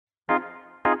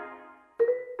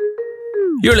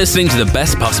You're listening to The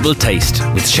Best Possible Taste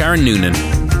with Sharon Noonan.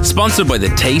 Sponsored by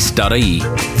thetaste.ie.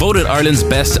 Voted Ireland's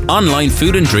best online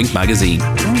food and drink magazine.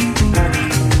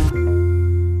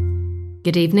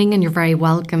 Good evening, and you're very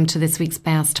welcome to this week's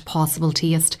Best Possible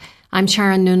Taste. I'm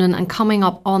Sharon Noonan, and coming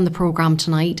up on the programme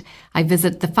tonight, I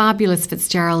visit the fabulous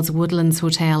Fitzgerald's Woodlands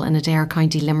Hotel in Adare,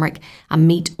 County Limerick, and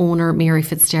meet owner Mary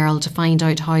Fitzgerald to find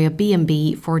out how a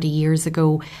B&B 40 years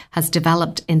ago has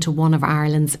developed into one of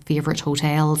Ireland's favourite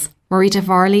hotels. Marita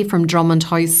Farley from Drummond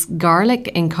House Garlic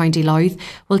in County Louth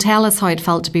will tell us how it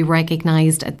felt to be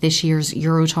recognised at this year's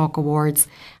Eurotalk Awards.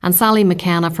 And Sally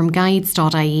McKenna from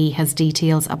Guides.ie has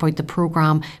details about the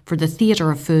programme for the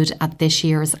Theatre of Food at this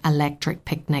year's Electric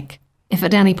Picnic. If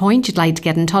at any point you'd like to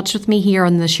get in touch with me here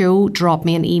on the show, drop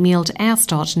me an email to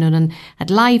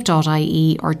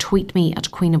s.noonan@live.ie or tweet me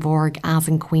at Queen of Org, as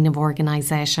in Queen of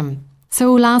Organisation.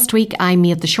 So last week I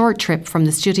made the short trip from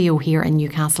the studio here in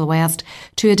Newcastle West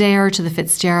to Adare to the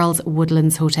Fitzgerald's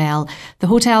Woodlands Hotel. The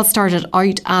hotel started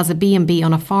out as a B&B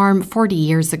on a farm 40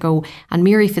 years ago, and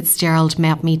Mary Fitzgerald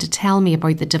met me to tell me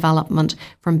about the development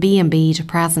from B&B to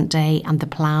present day and the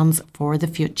plans for the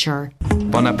future.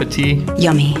 Bon appetit.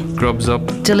 Yummy. Grubs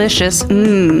up. Delicious.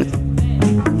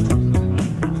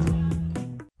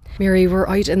 Mary, we're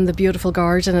out in the beautiful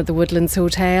garden at the Woodlands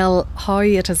Hotel. How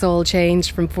it has all changed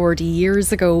from 40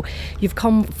 years ago. You've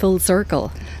come full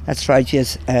circle. That's right,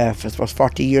 yes. It was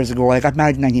 40 years ago. I got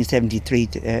married in 1973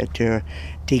 to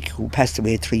Dick, who passed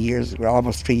away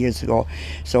almost 3 years ago.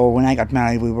 So when I got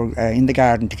married, we were in the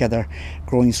garden together,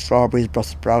 growing strawberries,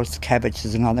 Brussels sprouts,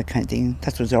 cabbages and all that kind of thing.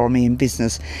 That was our main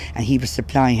business. And he was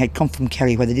supplying, had come from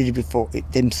Kerry where they did it before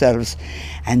themselves.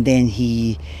 And then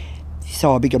he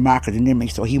saw a bigger market in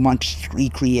Limerick, so he wanted to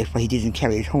recreate what he did in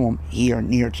Kerry at home here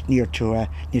near to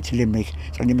Limerick.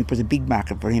 So Limerick was a big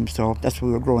market for him, so that's what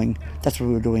we were growing, that's what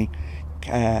we were doing.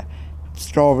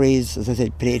 Strawberries, as I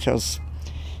said, potatoes,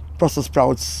 Brussels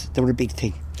sprouts, they were a big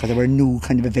thing because they were a new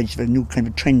kind of a vegetable, a new kind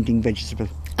of trending vegetable.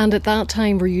 And at that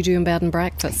time, were you doing bed and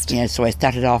breakfast? Yeah, so I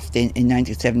started off then in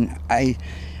 97. I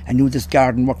knew this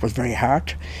garden work was very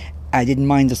hard. I didn't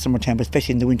mind the summertime, but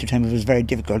especially in the wintertime it was very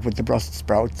difficult with the Brussels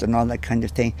sprouts and all that kind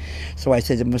of thing. So I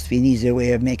said there must be an easier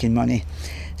way of making money.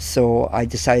 So I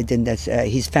decided then that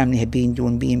his family had been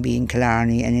doing B&B in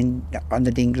Killarney and on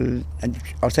the Dingle,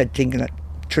 outside Dingle,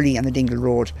 Tralee on the Dingle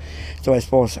Road. So I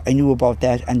suppose I knew about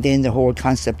that, and then the whole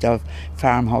concept of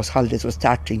farmhouse holidays was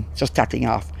starting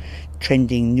off,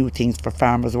 trending new things for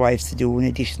farmers' wives to do in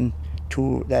addition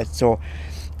to that. So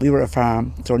we were a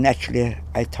farm, so naturally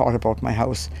I thought about my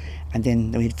house. And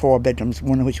then we had 4 bedrooms,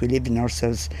 one of which we lived in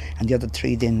ourselves, and the other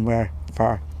 3 then were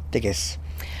for the guests.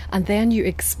 And then you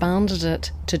expanded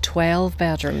it to 12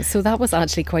 bedrooms. So that was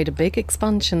actually quite a big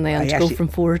expansion then, go from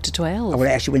 4 to 12. Well,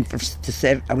 I actually went to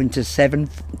 7. I went to 7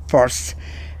 first,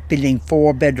 building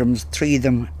 4 bedrooms, 3 of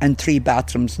them, and 3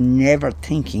 bathrooms, never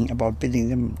thinking about building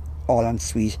them all en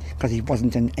suite because it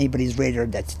wasn't on anybody's radar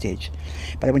at that stage.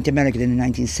 But I went to America then in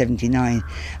 1979,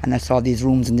 and I saw these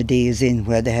rooms in the Days Inn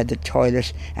where they had the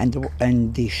toilet and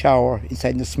the shower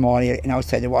inside the small area and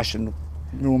outside the washing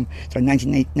room. So in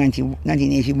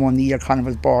 1981, the year Conor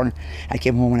was born, I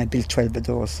came home and I built 12 of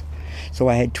those. So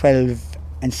I had 12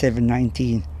 and 7,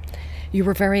 19. You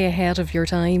were very ahead of your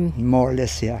time. More or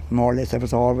less, yeah. More or less. I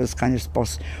was always kind of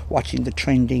watching the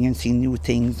trending and seeing new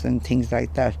things and things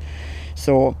like that.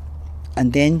 So,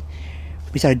 and then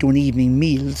we started doing evening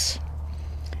meals,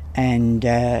 and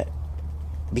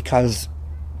because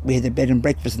we had a bed and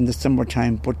breakfast in the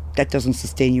summertime, but that doesn't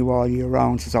sustain you all year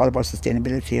round. So it's all about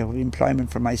sustainability of employment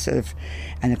for myself.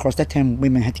 And of course that time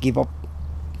women had to give up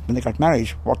when they got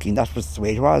married, working. That was the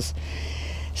way it was.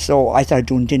 So I started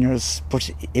doing dinners, but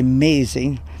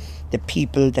amazing, the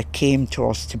people that came to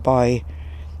us to buy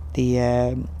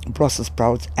the Brussels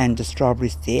sprouts and the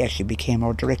strawberries, they actually became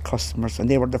our direct customers, and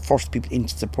they were the first people in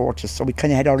to support us. So we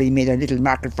kind of had already made a little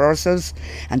market for ourselves,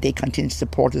 and they continue to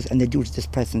support us, and they do to this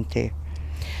present day.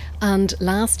 And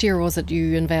last year, was it,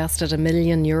 you invested €1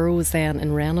 million then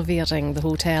in renovating the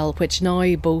hotel, which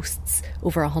now boasts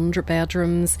over 100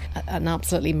 bedrooms, an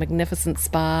absolutely magnificent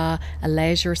spa, a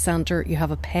leisure centre, you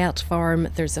have a pet farm,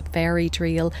 there's a ferry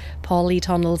trail,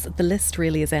 polytunnels, the list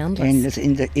really is endless.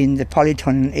 In the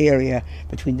polytunnel area,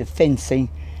 between the fencing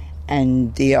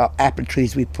and the apple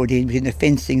trees we put in, between the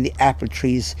fencing, the apple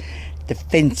trees, the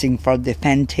fencing for the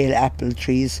fantail apple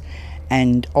trees,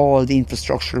 and all the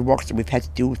infrastructural works that we've had to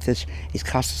do with it, it's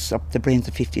cost us up the brains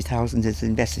of 50,000 that's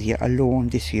invested here alone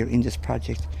this year in this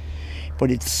project. but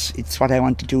it's what I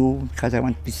want to do because I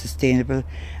want to be sustainable.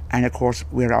 And of course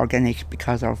we're organic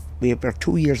because we're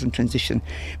 2 years in transition.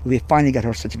 We finally got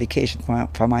our certification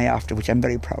for my after, which I'm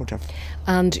very proud of.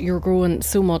 And you're growing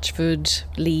so much food,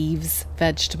 leaves,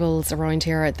 vegetables around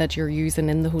here that you're using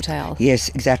in the hotel. Yes,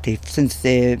 exactly. Since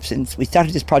we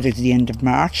started this project at the end of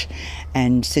March,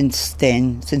 and since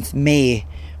May,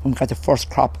 when we got the first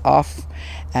crop off,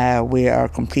 we are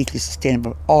completely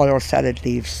sustainable. All our salad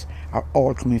leaves are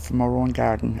all coming from our own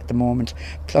garden at the moment,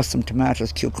 plus some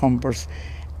tomatoes, cucumbers.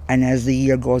 And as the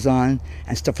year goes on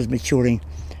and stuff is maturing,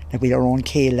 like we had our own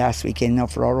kale last weekend now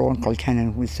for our own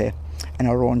Colcannon, we'll say, and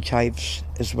our own chives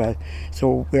as well.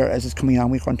 So as it's coming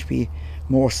on, we're going to be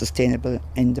more sustainable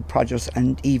in the produce.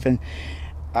 And even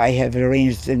I have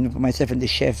arranged myself and the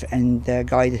chef and the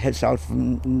guy that helps out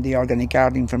from the organic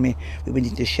gardening for me, we went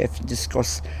into the chef to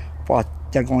discuss what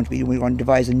they're going to be doing. We're going to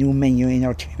devise a new menu in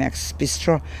our TMX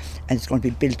Bistro, and it's going to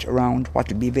be built around what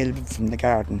will be available from the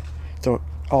garden. So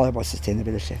all about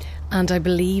sustainability. And I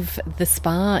believe the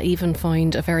spa even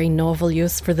found a very novel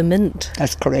use for the mint.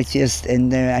 That's correct, yes.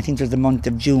 And I think it was the month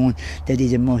of June they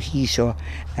did a mojito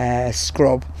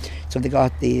scrub. So they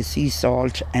got the sea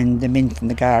salt and the mint from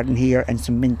the garden here and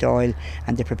some mint oil,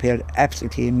 and they prepared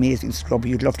absolutely amazing scrub.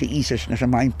 You'd love to eat it, never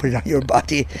mind put it on your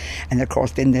body. And of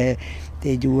course then they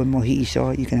do a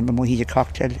mojito. You can have a mojito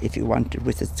cocktail if you wanted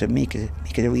with it to make it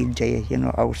a real day,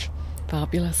 out.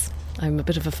 Fabulous. I'm a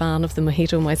bit of a fan of the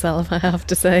mojito myself, I have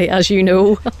to say, as you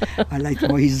know. I like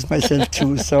mojitos myself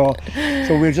too. So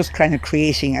we're just kind of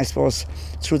creating, I suppose,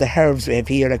 through the herbs we have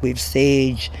here. Like we have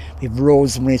sage, we have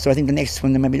rosemary. So I think the next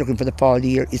one that might be looking for the fall of the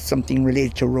year is something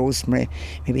related to rosemary.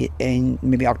 Maybe in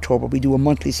October. We do a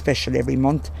monthly special every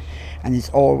month, and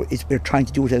we're trying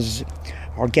to do it as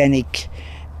organic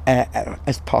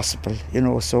as possible.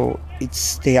 So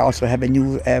they also have a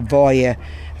new Voya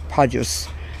produce.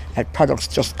 Products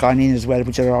just gone in as well,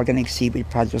 which are organic seaweed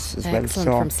produce as well.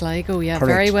 Excellent, from Sligo, yeah.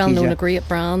 Correct, very well known, a great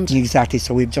brand. Exactly,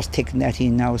 so we've just taken that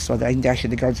in now, so I think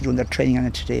actually the girls are doing their training on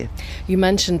it today. You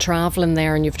mentioned travelling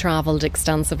there, and you've travelled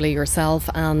extensively yourself,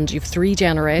 and you've 3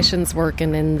 generations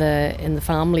working in the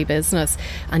family business,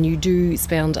 and you do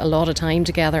spend a lot of time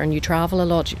together and you travel a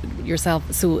lot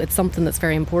yourself, so it's something that's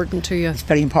very important to you. It's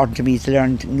very important to me to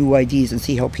learn new ideas and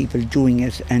see how people are doing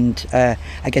it, and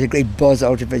I get a great buzz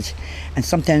out of it. And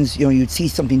sometimes you'd see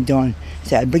something done,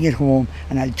 say I'll bring it home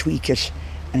and I'll tweak it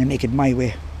and I'll make it my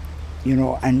way,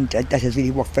 and that has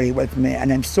really worked very well for me.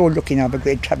 And I'm so lucky now to have a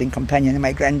great travelling companion, and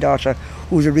my granddaughter,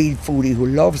 who's a real foodie, who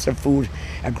loves her food,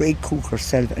 a great cook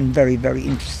herself, and very, very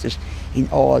interested in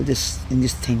all this,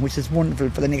 thing, which is wonderful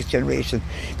for the next generation,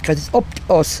 because it's up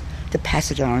to us to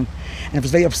pass it on. And I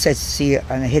was very upset to see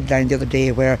on a headline the other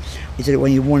day where it said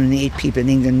only 1 in 8 people in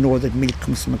England know that milk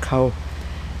comes from a cow.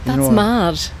 That's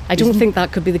mad. I don't think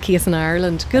that could be the case in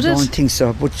Ireland, could it? I don't think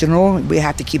so. But we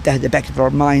have to keep that at the back of our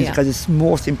minds, because it's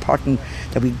most important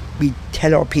that we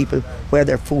tell our people where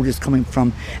their food is coming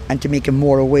from, and to make them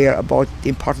more aware about the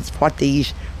importance of what they eat,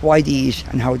 why they eat,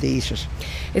 and how they eat it.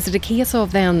 Is it a case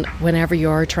of then, whenever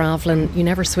you're travelling, you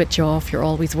never switch off, you're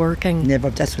always working?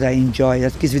 Never. That's what I enjoy.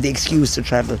 That gives me the excuse to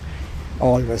travel.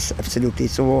 Always, absolutely.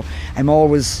 So I'm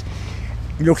always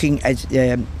looking at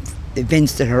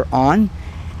events that are on,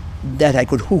 that I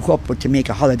could hook up with to make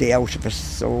a holiday out of it.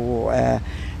 So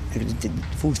the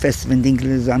food festival in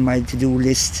Dingle is on my to-do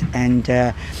list,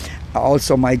 and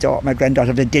also my granddaughter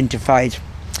have identified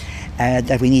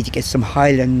that we need to get some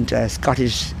Highland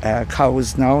Scottish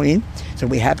cows now in. So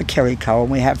we have a Kerry cow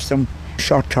and we have some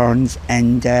short turns,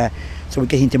 and so we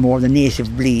get into more of the native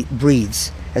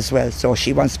breeds as well. So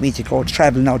she wants me to go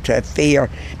travel now to a fair,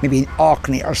 maybe in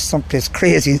Orkney or someplace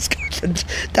crazy in Scotland.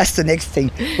 That's the next thing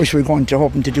which we're going to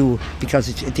hoping to do, because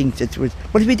I think that would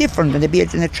be different and it'd be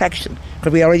an attraction,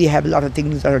 because we already have a lot of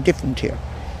things that are different here.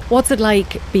 What's it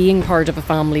like being part of a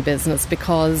family business?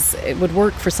 Because it would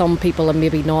work for some people and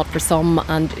maybe not for some,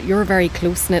 and you're a very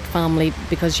close-knit family,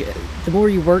 because the more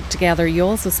you work together, you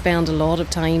also spend a lot of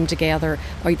time together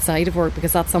outside of work,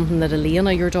 because that's something that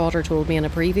Elena, your daughter, told me in a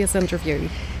previous interview.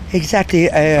 Exactly.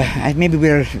 Maybe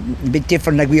we're a bit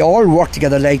different. Like, we all work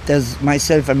together. Like, there's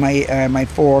myself and my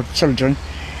 4 children,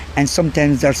 and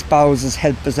sometimes their spouses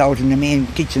help us out in the main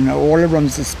kitchen. Orla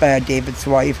runs the spa, David's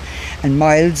wife, and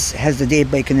Miles has the day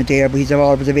bike in the day, but he's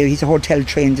always available. He's a hotel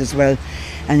trained as well,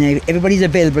 and everybody's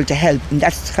available to help, and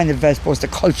that's kind of, I suppose, the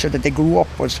culture that they grew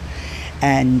up with.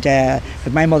 And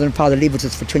but my mother and father lived with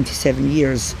us for 27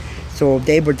 years, so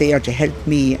they were there to help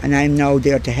me, and I'm now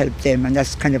there to help them, and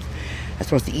that's kind of, I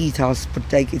suppose, the ethos.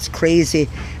 But like, it's crazy,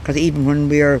 because even when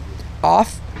we're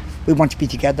off, we want to be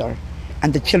together.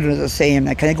 and the children are the same.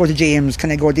 Like, can I go to James?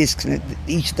 Can I go this?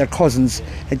 Each of their cousins.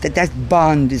 Like that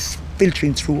bond is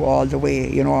filtering through all the way,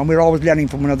 you know. And we're always learning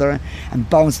from one another and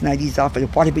bouncing ideas off.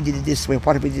 Like, what if we did it this way?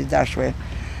 What if we did it that way?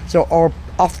 So our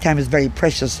off time is very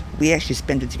precious. We actually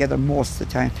spend it together most of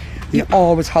the time. We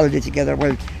always holiday together.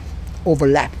 Well,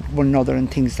 overlap one another and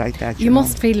things like that. You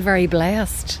must feel very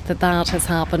blessed that has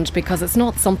happened, because it's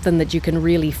not something that you can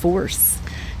really force.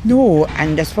 No,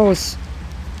 and I suppose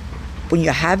when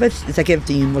you have it, it's like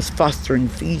everything, you must foster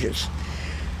and feed it.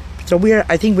 So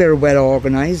I think we're well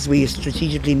organised. We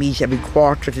strategically meet every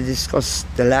quarter to discuss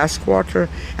the last quarter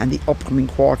and the upcoming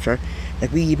quarter.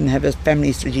 Like, we even have a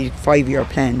family strategic 5-year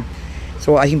plan.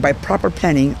 So I think by proper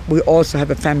planning, we also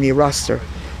have a family roster.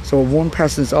 So one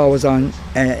person is always on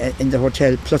in the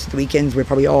hotel, plus at the weekends we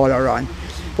probably all are on.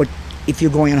 But if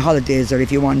you're going on holidays or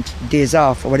if you want days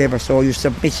off or whatever, so you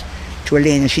submit to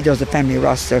Elaine and she does the family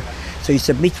roster. So you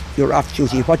submit your off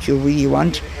duty, what you really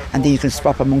want, and then you can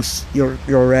swap amongst your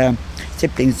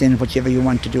siblings in whatever you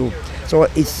want to do. So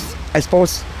it's, I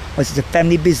suppose, it's a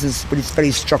family business, but it's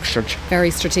very structured, very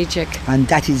strategic, and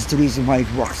that is the reason why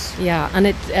it works. Yeah, and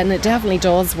it definitely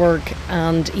does work.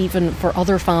 And even for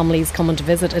other families coming to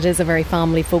visit, it is a very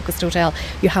family focused hotel.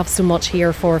 You have so much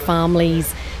here for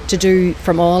families to do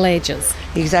from all ages.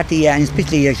 Exactly, yeah, and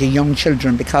especially like young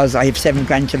children, because I have 7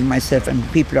 grandchildren myself, and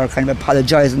people are kind of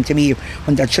apologising to me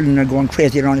when their children are going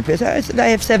crazy around the place. I said, I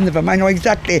have 7 of them, I know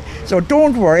exactly. So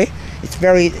don't worry,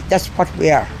 that's what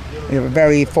we are. We have a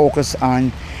very focus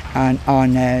on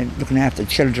looking after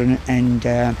children and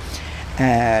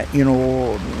you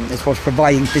know, I suppose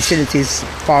providing facilities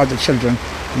for the children,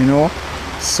 you know.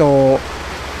 So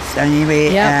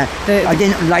anyway, I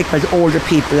didn't like with older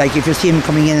people, like if you see them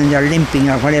coming in and they're limping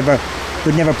or whatever,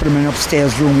 you'd never put them in an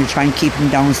upstairs room, you try and keep them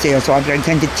downstairs. So I'm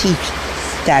trying to teach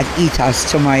that ethos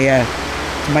to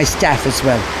my staff as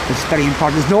well. It's very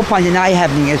important. There's no point in I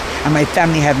having it and my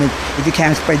family having it if you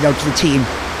can't spread it out to the team.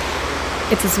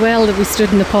 It's as well that we stood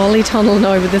in the polytunnel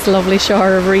now with this lovely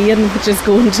shower of rain, which is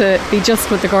going to be just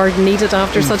what the garden needed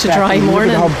after such a dry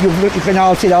morning. You can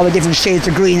all see all the different shades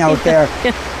of green out there,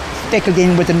 speckled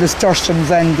in with the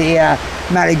nasturtiums and the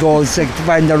marigolds,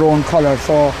 providing their own colour.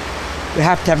 So you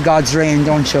have to have God's rain,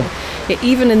 don't you?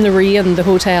 Even in the rain, the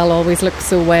hotel always looks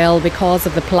so well because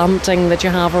of the planting that you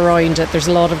have around it. There's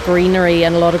a lot of greenery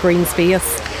and a lot of green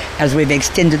space. As we've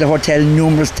extended the hotel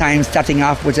numerous times, starting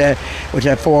off with a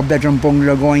 4-bedroom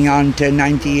bungalow, going on to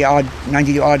 90 odd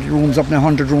rooms, up to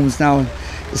 100 rooms now.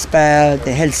 The spa,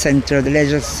 the health centre, the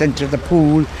leisure centre, the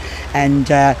pool, and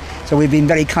so we've been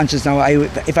very conscious now.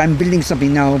 If I'm building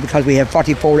something now, because we have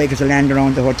 44 acres of land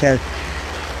around the hotel,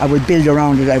 I will build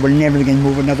around it. I will never again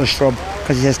move another shrub,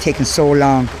 because it has taken so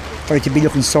long for it to be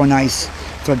looking so nice.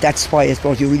 So that's why I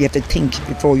suppose you really have to think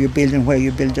before you build and where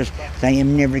you build it. I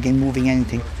am never again moving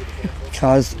anything,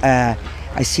 because I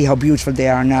see how beautiful they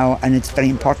are now, and it's very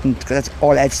important, because that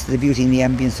all adds to the beauty and the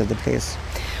ambience of the place.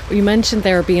 Well, you mentioned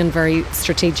there being very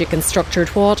strategic and structured.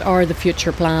 What are the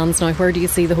future plans now? Where do you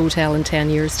see the hotel in 10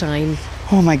 years' time?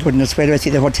 Oh my goodness, where do I see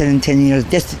the hotel in 10 years?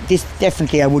 This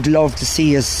definitely, I would love to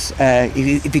see us,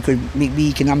 if it could be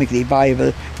economically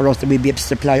viable for us, that we'd be able to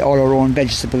supply all our own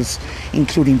vegetables,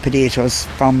 including potatoes,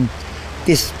 from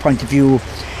this point of view,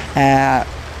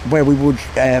 where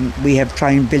we have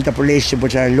tried and build up a relationship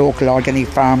with our local organic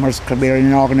farmers, because we're in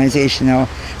an organisation now,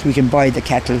 so we can buy the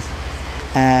cattle,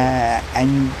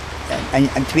 and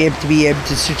to be able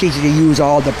to strategically use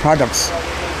all the products.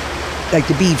 Like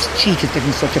the beef cheek is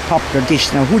getting such a popular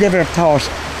dish now. Who'd ever have thought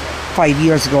 5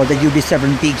 years ago that you'd be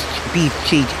serving beef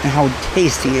cheek, and how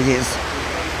tasty it is.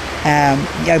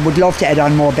 I would love to add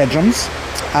on more bedrooms.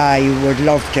 I would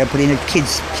love to put in a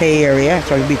kids play area,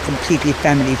 so it would be completely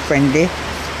family friendly.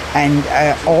 And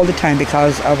all the time,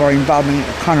 because of our involvement,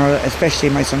 Conor, especially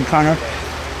my son Conor,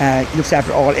 looks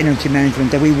after all energy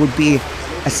management, that we would be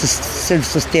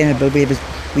self-sustainable.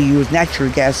 We use natural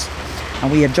gas,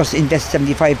 and we have just invested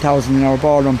 75,000 in our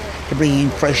ballroom to bring in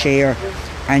fresh air,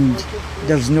 and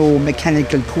there's no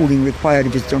mechanical cooling required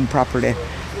if it's done properly.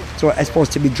 So I suppose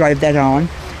to drive that on,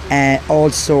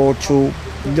 also to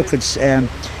look at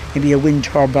maybe a wind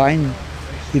turbine.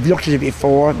 We've looked at it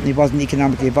before, it wasn't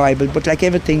economically viable, but like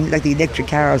everything, like the electric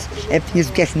cars, everything is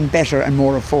getting better and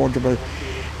more affordable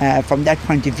from that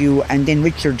point of view. And then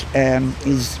Richard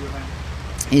is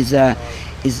our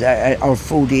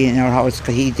foodie in our house,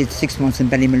 because he did 6 months in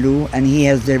Ballymaloe, and he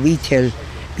has the retail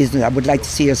business. I would like to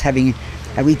see us having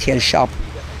a retail shop,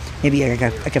 maybe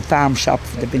like a farm shop,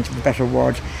 for the better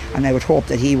word, and I would hope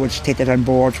that he would take that on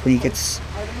board when he gets.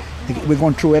 We're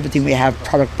going through everything we have,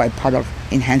 product by product,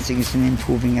 enhancing it and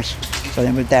improving it. So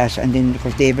then with that, and then of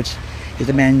course David is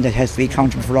the man that has to be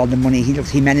accountable for all the money.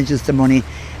 He manages the money,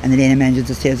 and Elena manages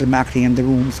the sales and marketing and the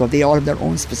room. So they all have their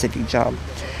own specific job.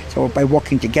 So by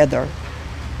working together,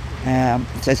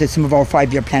 so I said some of our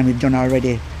 5-year plan we've done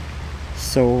already.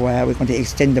 So we're going to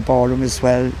extend the ballroom as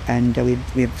well, and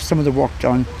we have some of the work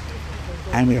done,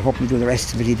 and we're hoping to do the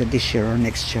rest of it either this year or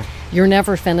next year. You're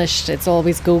never finished. It's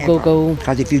always go.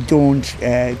 Because if you don't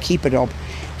keep it up,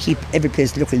 keep every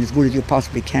place looking as good as you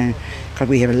possibly can, because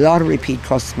we have a lot of repeat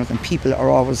customers, and people are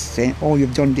always saying, oh,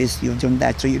 you've done this, you've done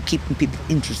that. So you're keeping people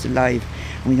interest alive,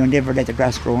 and we don't ever let the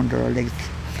grass grow under our legs.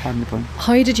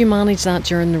 How did you manage that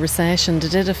during the recession?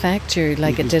 Did it affect you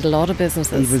like it did a lot of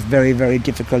businesses? It was very, very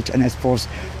difficult, and I suppose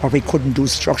what we couldn't do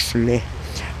structurally,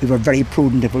 we were very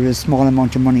prudent. If it was a small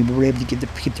amount of money, we were able to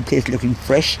keep the place looking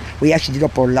fresh. We actually did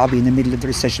up our lobby in the middle of the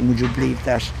recession, would you believe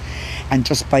that? And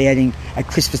just by adding at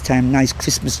Christmas time nice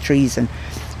Christmas trees and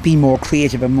be more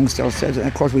creative amongst ourselves. And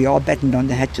of course we all battened on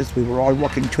the hatches. We were all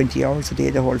working 20 hours a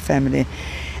day, the whole family,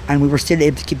 and we were still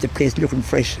able to keep the place looking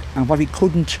fresh. And what we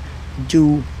couldn't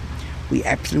do, we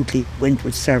absolutely went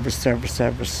with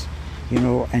service, you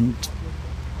know, and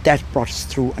that brought us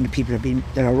through. And the people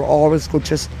that are always good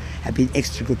to us have been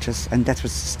extra good to us, and that's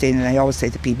what's sustaining. I always say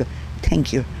to people,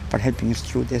 thank you for helping us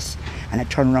through this. And I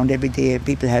turn around every day,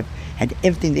 people have had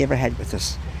everything they ever had with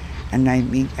us, and I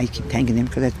mean, I keep thanking them,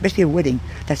 because especially a wedding,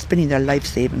 they're spending their life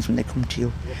savings when they come to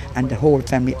you, and the whole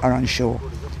family are on show.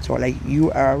 So like,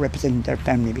 you are representing their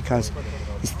family, because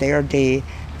it's their day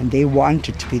and they want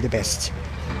it to be the best.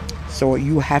 So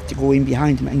you have to go in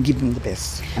behind them and give them the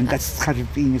best. And that's kind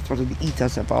of being sort of the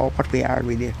ethos of what we are,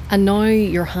 really. And now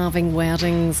you're having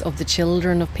weddings of the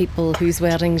children of people whose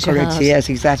weddings you had. Correct, yes,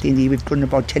 exactly. Indeed. We've done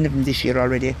about 10 of them this year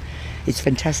already. It's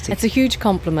fantastic. It's a huge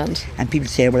compliment. And people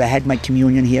say, well, I had my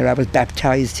communion here, I was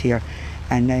baptised here.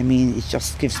 And I mean, it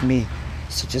just gives me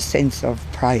such a sense of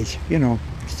pride, you know.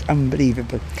 It's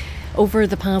unbelievable. Over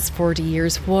the past 40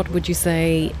 years, what would you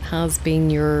say has been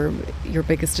your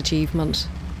biggest achievement?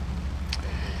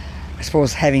 I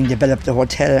suppose having developed the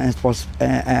hotel, and I suppose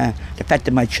the fact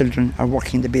that my children are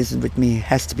working the business with me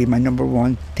has to be my number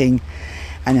one thing.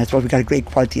 And I suppose we got a great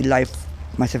quality of life.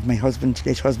 Myself and my husband,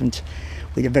 late husband,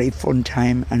 we had a very fun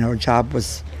time, and our job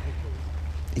was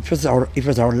our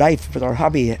life, it was our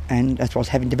hobby. And I suppose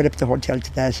having developed the hotel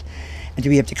to that, and to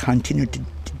be able to continue to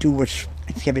do it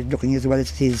and to have it looking as well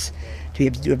as it is, to be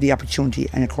able to have the opportunity,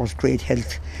 and of course great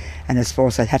health. And I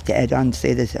suppose I'd have to add on to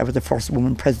say that I was the first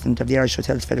woman president of the Irish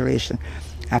Hotels Federation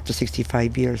after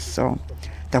 65 years. So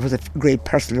that was a great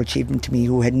personal achievement to me,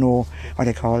 who had no, what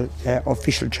I call,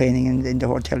 official training in the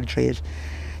hotel trade,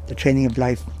 the training of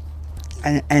life.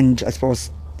 And I suppose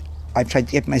I've tried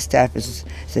to get my staff is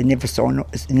never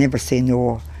say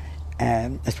no. I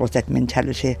suppose that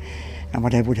mentality, and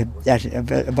what I would have that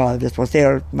evolved, I suppose they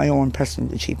are my own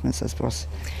personal achievements, I suppose.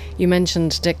 You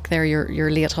mentioned Dick there,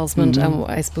 your late husband, and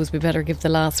I suppose we better give the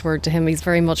last word to him. He's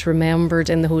very much remembered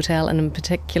in the hotel, and in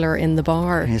particular in the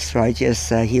bar. That's right, yes.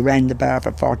 He ran the bar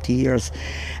for 40 years,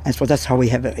 and so that's how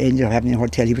we ended up having a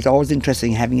hotel. He was always interested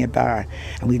in having a bar,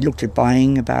 and we looked at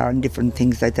buying a bar and different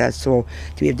things like that. So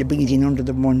to be able to bring it in under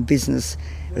the one business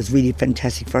was really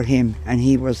fantastic for him, and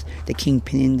he was the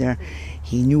kingpin in there.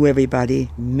 He knew everybody,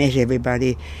 met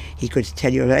everybody. He could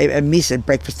tell you, I miss at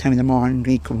breakfast time in the morning.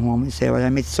 He'd come home and say, well, I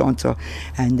met so-and-so,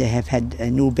 and they have had a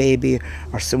new baby,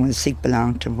 or someone sick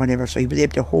belonged to whatever. So he was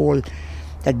able to hold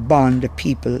that bond of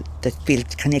people that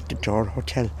felt connected to our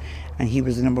hotel. And he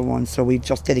was the number one. So we've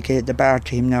just dedicated the bar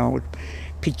to him now, with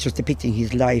pictures depicting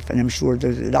his life. And I'm sure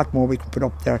there's a lot more we could put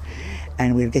up there.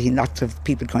 And we're getting lots of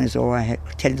people kind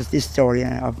of tell us this story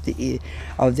of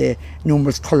the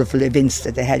numerous colourful events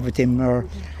that they had with him. Or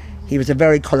he was a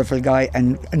very colourful guy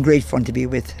and great fun to be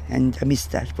with, and I miss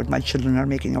that. But my children are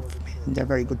making up for me, and they're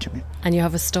very good to me. And you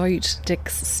have a stout,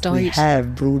 Dick's Stout. We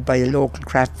have, brewed by a local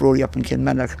craft brewery up in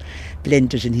Kilmallock,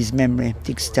 blended in his memory,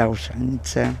 Dick's Stout, and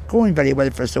it's going very well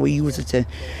for us. So we use it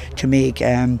to make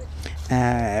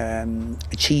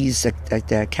cheese that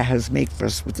the Cahals make for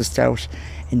us with the stout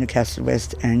in Newcastle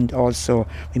West, and also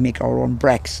we make our own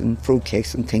bracks and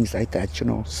fruitcakes and things like that, you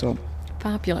know. So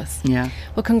fabulous. Yeah.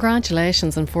 Well,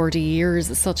 congratulations on 40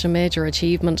 years. It's such a major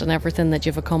achievement, and everything that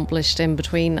you've accomplished in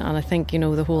between. And I think, you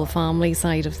know, the whole family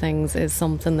side of things is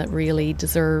something that really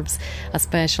deserves a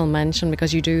special mention,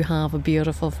 because you do have a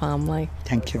beautiful family.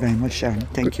 Thank you very much, Sharon.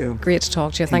 Thank you. Great to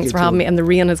talk to you. Thanks for having me. And the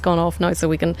rain has gone off now, so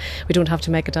we don't have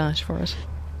to make a dash for it.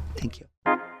 Thank you.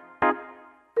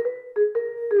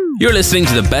 You're listening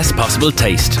to The Best Possible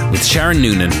Taste with Sharon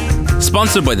Noonan.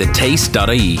 Sponsored by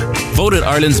thetaste.ie. Voted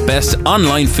Ireland's best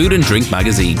online food and drink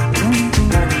magazine.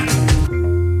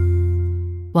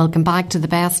 Welcome back to The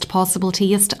Best Possible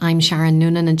Taste. I'm Sharon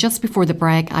Noonan, and just before the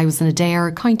break I was in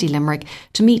Adare, County Limerick,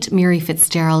 to meet Mary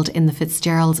Fitzgerald in the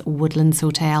Fitzgerald's Woodlands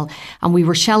Hotel, and we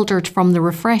were sheltered from the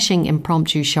refreshing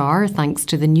impromptu shower thanks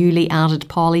to the newly added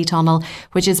polytunnel,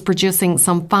 which is producing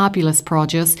some fabulous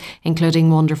produce, including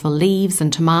wonderful leaves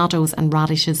and tomatoes and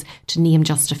radishes, to name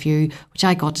just a few, which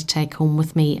I got to take home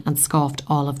with me and scoffed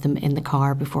all of them in the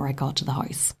car before I got to the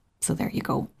house. So there you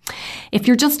go. If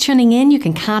you're just tuning in, you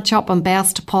can catch up on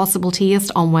Best Possible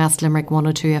Taste on West Limerick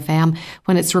 102 FM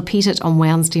when it's repeated on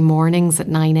Wednesday mornings at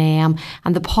 9 a.m.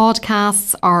 And the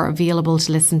podcasts are available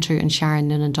to listen to on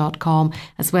SharonNoonan.com,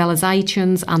 as well as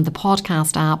iTunes and the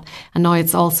podcast app. And now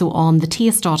it's also on the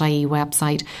Taste.ie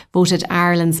website, voted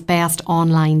Ireland's best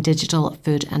online digital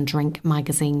food and drink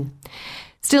magazine.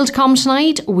 Still to come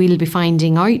tonight, we'll be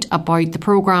finding out about the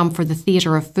programme for the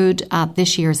Theatre of Food at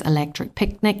this year's Electric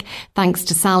Picnic, thanks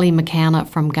to Sally McKenna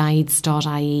from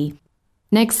Guides.ie.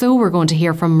 Next, though, we're going to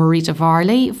hear from Marita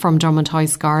Varley from Drummond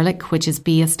House Garlic, which is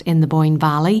based in the Boyne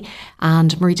Valley,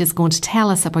 and Marita's going to tell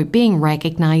us about being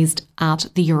recognised at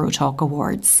the Eurotalk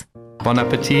Awards. Bon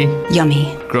appetit.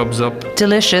 Yummy. Grubs up.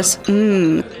 Delicious.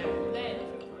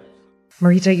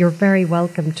 Marita, you're very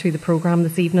welcome to the programme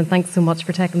this evening. Thanks so much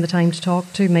for taking the time to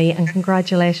talk to me, and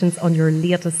congratulations on your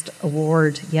latest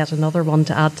award, yet another one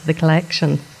to add to the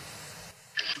collection.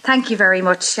 Thank you very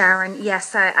much, Sharon.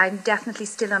 Yes, I'm definitely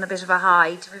still on a bit of a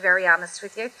high, to be very honest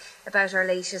with you, about our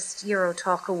latest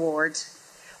Eurotalk award.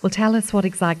 Well, tell us what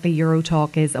exactly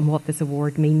Eurotalk is and what this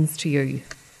award means to you.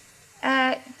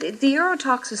 The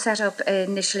Eurotalks was set up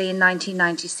initially in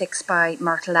 1996 by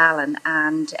Myrtle Allen,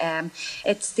 and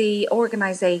it's the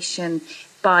organisation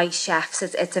by chefs.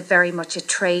 It's a very much a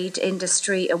trade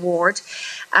industry award,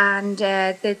 and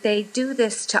they do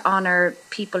this to honour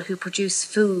people who produce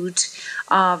food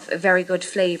of very good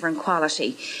flavour and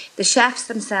quality. The chefs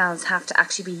themselves have to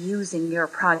actually be using your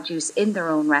produce in their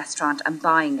own restaurant and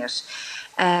buying it.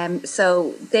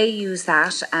 So they use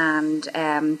that, and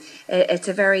it's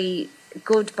a very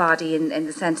good body in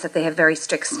the sense that they have very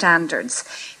strict standards.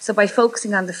 So by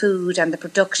focusing on the food and the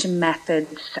production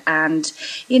methods and,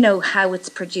 you know, how it's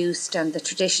produced and the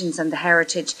traditions and the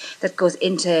heritage that goes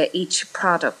into each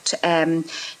product,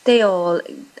 they all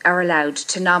are allowed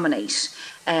to nominate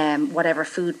whatever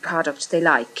food product they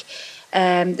like.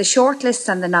 The shortlists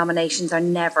and the nominations are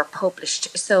never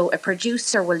published, so a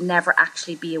producer will never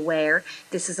actually be aware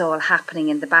this is all happening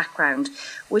in the background,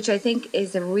 which I think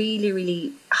is a really,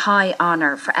 really high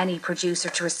honour for any producer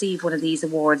to receive one of these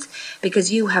awards,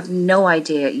 because you have no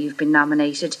idea you've been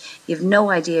nominated, you have no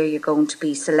idea you're going to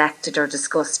be selected or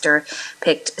discussed or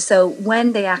picked. So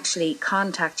when they actually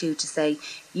contact you to say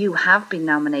you have been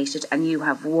nominated and you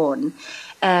have won,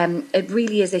 it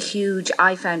really is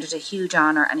I found it a huge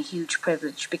honour and a huge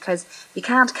privilege, because you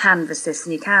can't canvass this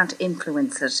and you can't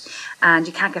influence it, and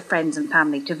you can't get friends and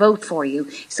family to vote for you.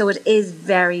 So it is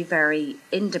very, very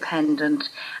independent,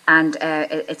 and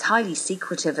it's highly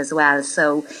secretive as well.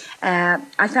 So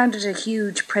I found it a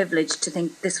huge privilege to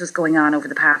think this was going on over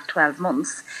the past 12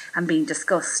 months and being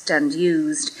discussed and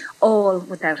used, all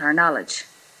without our knowledge.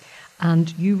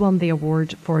 And you won the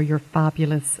award for your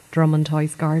fabulous Drummond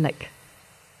House Garlic.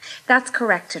 That's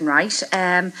correct and right.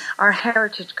 Our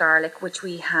heritage garlic, which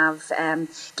we have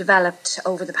developed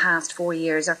over the past 4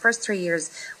 years, our first 3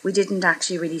 years we didn't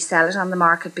actually really sell it on the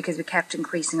market because we kept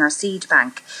increasing our seed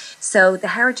bank. So the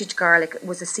heritage garlic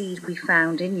was a seed we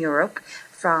found in Europe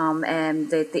from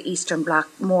the Eastern Bloc,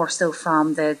 more so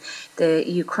from the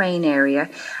Ukraine area.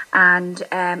 And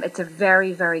it's a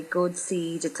very, very good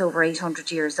seed. It's over 800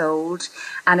 years old,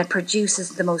 and it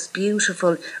produces the most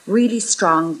beautiful, really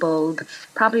strong bulb,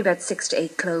 probably about 6 to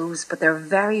 8 cloves, but they're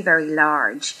very, very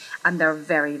large and they're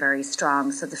very, very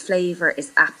strong. So the flavour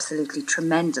is absolutely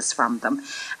tremendous from them.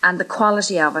 And the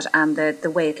quality of it and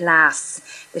the way it lasts,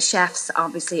 the chefs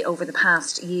obviously over the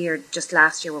past year, just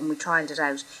last year when we trialled it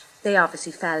out, they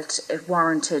obviously felt it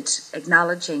warranted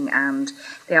acknowledging, and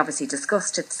they obviously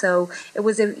discussed it. So it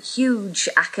was a huge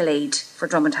accolade for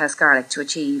Drummond House Garlic to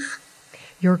achieve.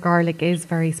 Your garlic is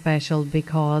very special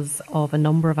because of a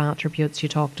number of attributes. You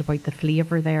talked about the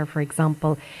flavour there, for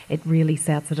example. It really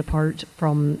sets it apart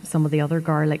from some of the other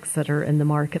garlics that are in the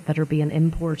market that are being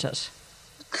imported.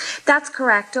 That's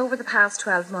correct. Over the past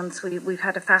 12 months, we've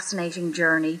had a fascinating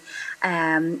journey.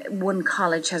 One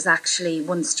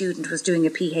student was doing a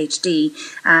PhD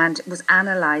and was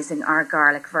analysing our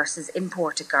garlic versus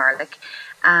imported garlic.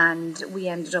 And we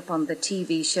ended up on the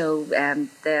TV show,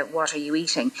 the What Are You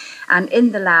Eating? And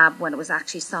in the lab, when it was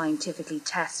actually scientifically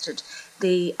tested,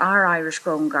 our Irish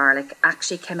grown garlic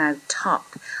actually came out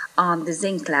top on the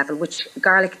zinc level, which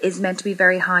garlic is meant to be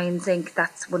very high in zinc.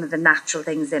 That's one of the natural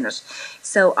things in it.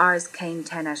 So ours came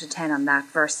 10 out of 10 on that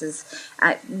versus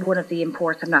one of the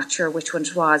imports, I'm not sure which one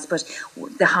it was, but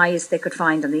the highest they could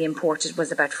find on the imported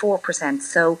was about 4%.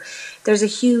 So there's a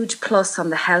huge plus on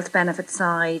the health benefit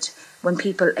side when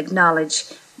people acknowledge,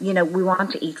 we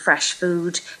want to eat fresh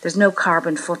food. There's no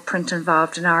carbon footprint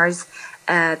involved in ours.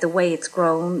 The way it's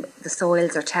grown, the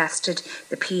soils are tested,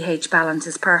 the pH balance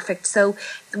is perfect. So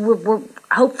we're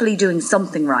hopefully doing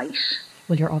something right.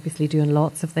 Well, you're obviously doing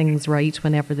lots of things right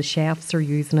whenever the chefs are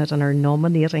using it and are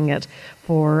nominating it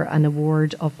for an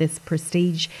award of this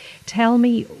prestige. Tell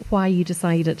me why you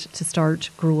decided to start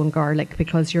growing garlic,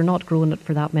 because you're not growing it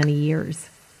for that many years.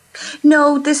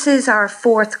 No, this is our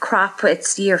fourth crop.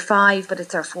 It's year 5, but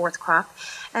it's our fourth crop.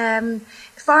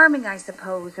 Farming, I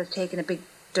suppose, has taken a big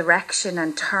direction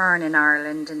and turn in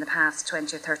Ireland in the past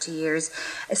 20 or 30 years.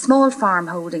 A small farm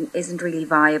holding isn't really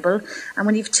viable, and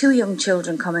when you have 2 young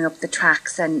children coming up the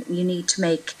tracks and you need to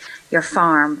make your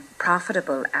farm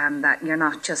profitable and that you're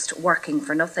not just working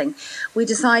for nothing, we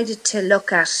decided to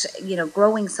look at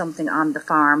growing something on the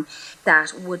farm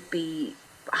that would be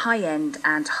high end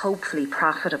and hopefully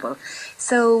profitable.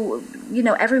 So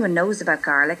everyone knows about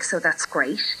garlic, so that's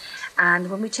great.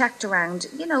 And when we checked around,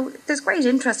 there's great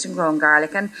interest in growing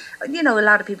garlic. And, a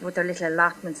lot of people with their little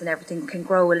allotments and everything can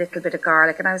grow a little bit of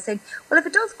garlic. And I was saying, well, if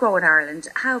it does grow in Ireland,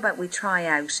 how about we try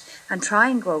out and try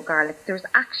and grow garlic? There's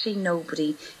actually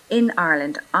nobody in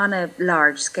Ireland on a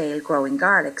large scale growing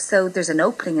garlic. So there's an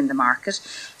opening in the market.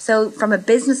 So from a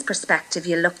business perspective,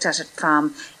 you looked at it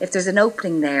from, if there's an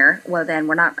opening there, well, then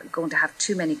we're not going to have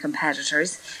too many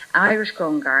competitors. Irish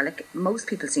grown garlic, most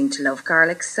people seem to love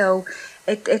garlic. So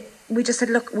we just said,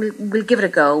 look, we'll give it a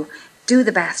go, do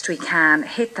the best we can,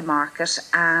 hit the market.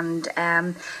 And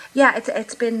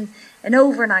it's been an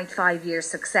overnight 5-year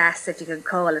success, if you can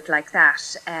call it like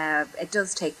that. It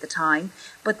does take the time,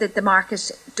 but the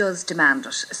market does demand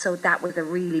it. So that was a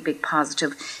really big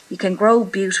positive. You can grow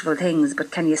beautiful things,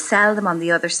 but can you sell them on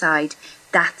the other side?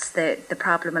 That's the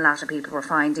problem a lot of people were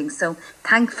finding. So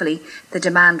thankfully, the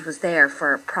demand was there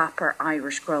for proper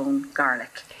Irish grown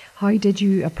garlic. How did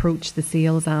you approach the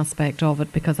sales aspect of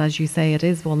it? Because as you say, it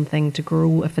is one thing to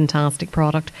grow a fantastic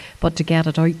product, but to get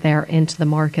it out there into the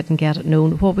market and get it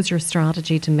known, what was your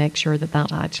strategy to make sure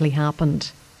that actually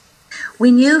happened? We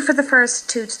knew for the first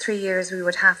 2 to 3 years we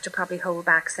would have to probably hold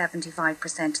back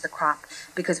 75% of the crop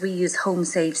because we use home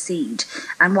saved seed.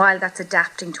 And while that's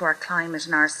adapting to our climate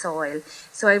and our soil,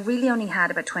 so I really only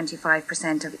had about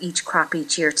 25% of each crop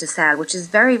each year to sell, which is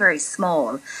very, very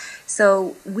small.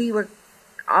 So we were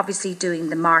obviously doing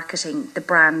the marketing, the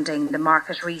branding, the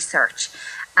market research,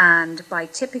 and by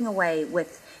tipping away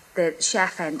with the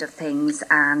chef end of things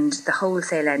and the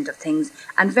wholesale end of things,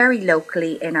 and very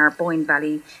locally in our Boyne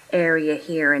Valley area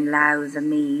here in Louth and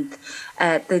Meath,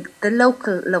 the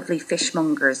local lovely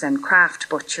fishmongers and craft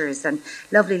butchers and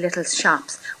lovely little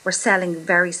shops were selling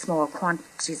very small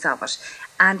quantities of it.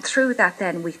 And through that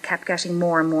then we kept getting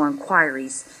more and more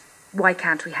inquiries. Why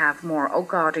can't we have more? Oh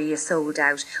God, are you sold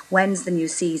out? When's the new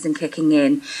season kicking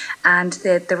in? And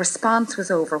the response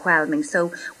was overwhelming.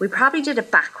 So we probably did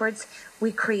it backwards.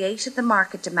 We created the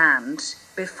market demand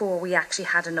before we actually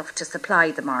had enough to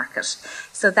supply the market.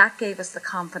 So that gave us the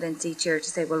confidence each year to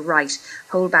say, well, right,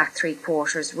 hold back 3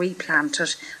 quarters, replant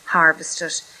it, harvest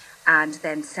it, and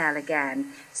then sell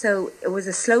again. So it was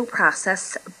a slow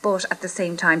process, but at the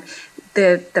same time,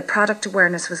 the product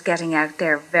awareness was getting out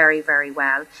there very, very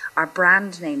well. Our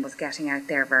brand name was getting out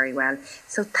there very well.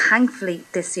 So thankfully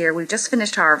this year, we've just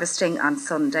finished harvesting on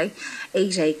Sunday,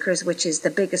 8 acres, which is the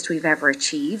biggest we've ever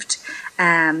achieved.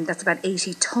 That's about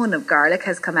 80 tonne of garlic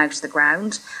has come out of the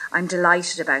ground. I'm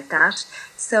delighted about that.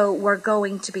 So we're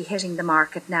going to be hitting the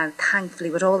market now, thankfully,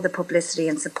 with all the publicity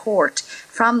and support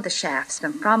from the chefs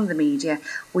and from the media.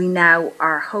 We now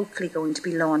are hopefully going to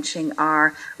be launching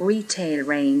our retail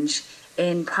range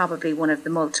in probably one of the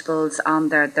multiples on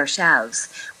their shelves,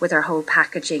 with our whole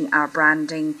packaging, our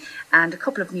branding, and a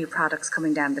couple of new products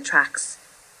coming down the tracks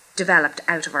developed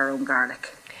out of our own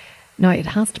garlic. Now, it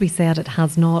has to be said, it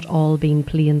has not all been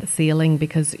plain sailing,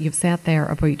 because you've said there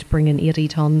about bringing 80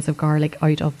 tonnes of garlic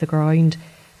out of the ground,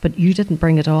 but you didn't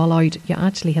bring it all out. You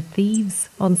actually had thieves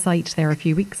on site there a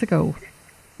few weeks ago.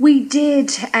 We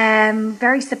did,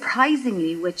 very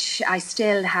surprisingly, which I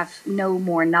still have no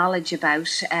more knowledge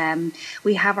about.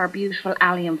 We have our beautiful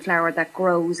allium flower that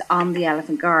grows on the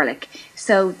elephant garlic.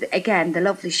 So again, the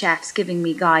lovely chefs giving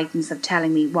me guidance of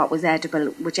telling me what was edible,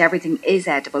 which everything is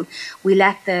edible. We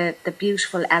let the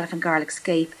beautiful elephant garlic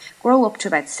scape grow up to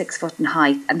about 6 foot in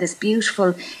height, and this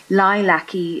beautiful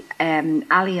lilac-y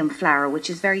allium flower, which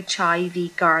is very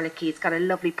chivy, garlicky. It's got a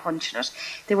lovely punch in it.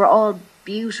 They were all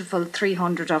beautiful,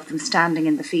 300 of them standing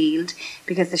in the field,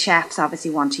 because the chefs obviously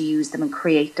want to use them and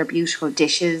create their beautiful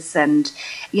dishes, and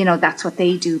that's what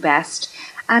they do best.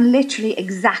 And literally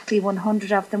exactly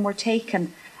 100 of them were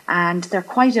taken, and they're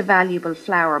quite a valuable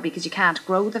flower because you can't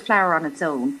grow the flower on its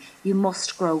own, you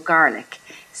must grow garlic.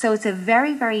 So it's a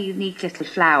very, very unique little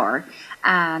flower,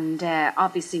 and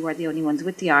obviously we're the only ones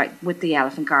with the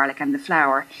elephant garlic and the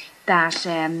flower that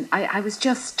I was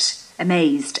just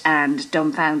amazed and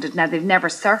dumbfounded. Now, they've never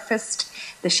surfaced.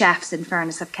 The chefs, in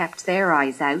fairness, have kept their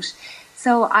eyes out.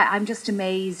 So I'm just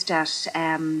amazed at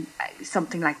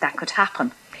something like that could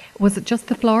happen. Was it just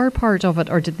the flower part of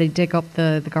it, or did they dig up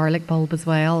the garlic bulb as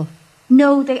well?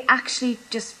 No, they actually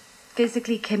just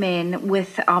physically came in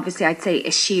with, obviously, I'd say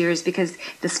a shears, because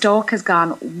the stalk has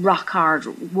gone rock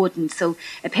hard wooden. So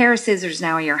a pair of scissors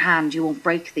now in your hand, you won't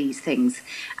break these things.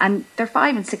 And they're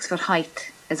 5 and 6 foot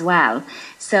height as well.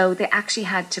 So they actually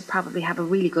had to probably have a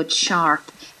really good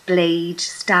sharp blade,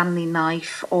 Stanley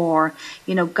knife, or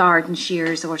garden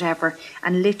shears or whatever,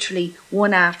 and literally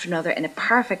one after another in a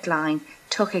perfect line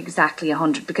took exactly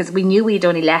 100, because we knew we'd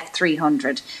only left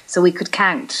 300, so we could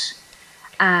count.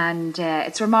 And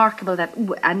it's remarkable that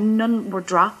none were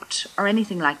dropped or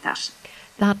anything like that.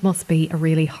 That must be a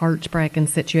really heartbreaking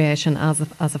situation as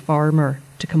a farmer,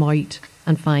 to come out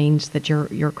and find that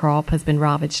your crop has been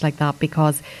ravaged like that,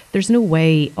 because there's no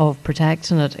way of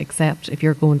protecting it except if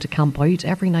you're going to camp out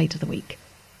every night of the week.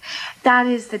 That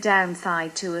is the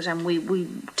downside to it, and we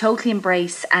totally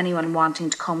embrace anyone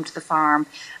wanting to come to the farm.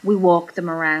 We walk them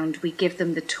around, we give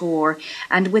them the tour,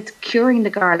 and with curing the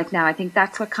garlic now, I think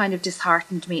that's what kind of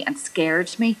disheartened me and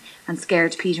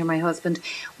scared Peter, my husband.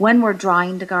 When we're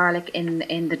drying the garlic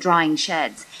in the drying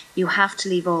sheds, you have to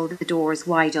leave all the doors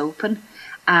wide open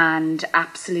and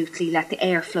absolutely let the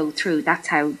air flow through. That's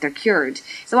how they're cured.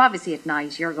 So obviously at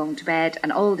night you're going to bed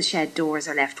and all the shed doors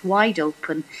are left wide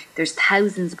open. There's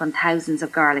thousands upon thousands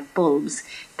of garlic bulbs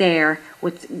there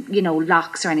with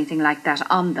locks or anything like that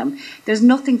on them. There's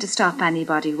nothing to stop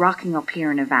anybody rocking up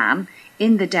here in a van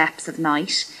in the depths of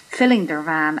night, filling their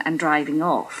van and driving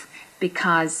off,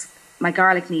 because my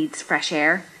garlic needs fresh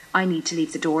air. I need to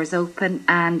leave the doors open,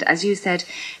 and as you said,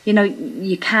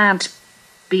 you can't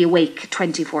be awake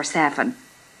 24/7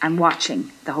 and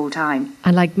watching the whole time.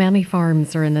 And like many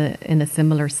farms are in a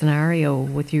similar scenario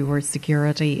with you, where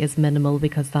security is minimal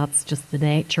because that's just the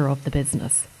nature of the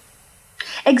business.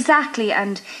 Exactly,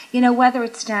 and whether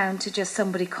it's down to just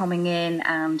somebody coming in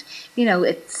and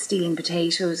it's stealing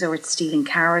potatoes, or it's stealing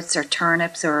carrots or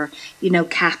turnips, or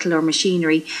cattle or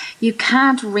machinery, you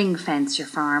can't ring fence your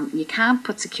farm. You can't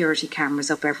put security cameras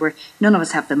up everywhere. None of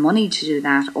us have the money to do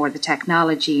that, or the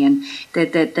technology and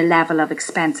the level of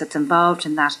expense that's involved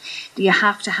in that. You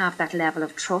have to have that level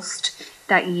of trust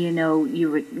that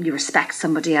you respect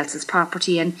somebody else's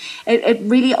property, and it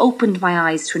really opened my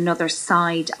eyes to another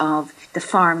side of the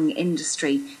farming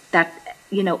industry that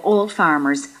all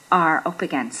farmers are up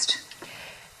against.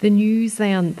 The news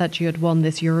then that you had won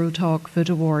this Eurotalk Food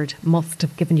Award must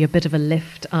have given you a bit of a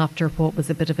lift after what was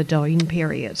a bit of a down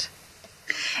period.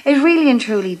 It really and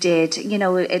truly did.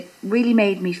 It really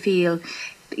made me feel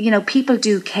people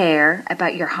do care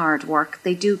about your hard work.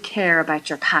 They do care about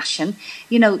your passion.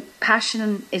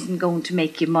 Passion isn't going to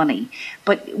make you money,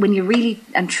 but when you really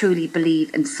and truly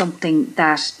believe in something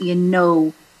that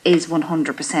is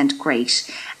 100%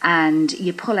 great, and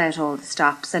you pull out all the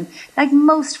stops, and like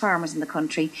most farmers in the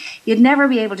country, you'd never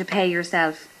be able to pay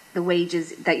yourself the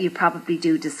wages that you probably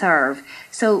do deserve.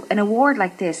 So an award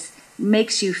like this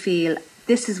makes you feel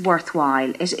this is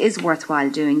worthwhile. It is worthwhile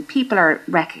doing. People are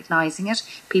recognising it.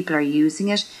 People are using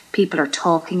it. People are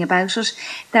talking about it.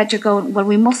 That you're going, well,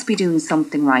 we must be doing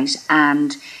something right.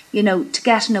 And, to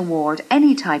get an award,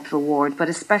 any type of award, but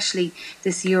especially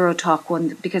this Eurotalk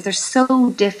one, because they're so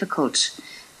difficult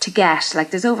to get,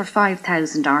 like, there's over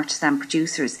 5,000 artisan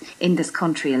producers in this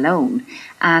country alone.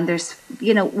 And there's,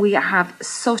 we have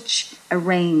such a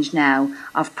range now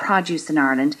of produce in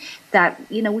Ireland that,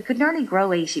 we could nearly grow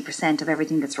 80% of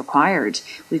everything that's required.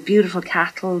 We've beautiful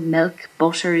cattle, milk,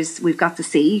 butters, we've got the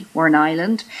sea, we're an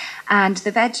island. And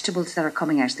the vegetables that are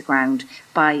coming out of the ground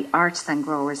by artisan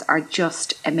growers are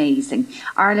just amazing.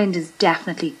 Ireland is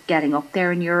definitely getting up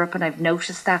there in Europe, and I've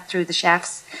noticed that through the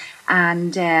chefs.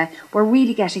 And we're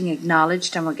really getting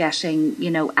acknowledged, and we're getting,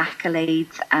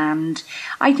 accolades. And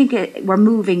I think we're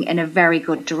moving in a very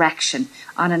good direction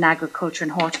on an agriculture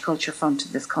and horticulture front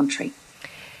in this country.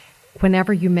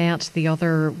 Whenever you met the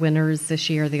other winners this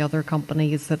year, the other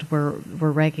companies that were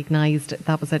recognised,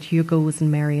 that was at Hugo's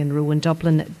and Marion Row in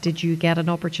Dublin, did you get an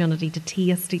opportunity to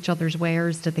taste each other's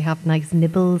wares? Did they have nice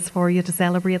nibbles for you to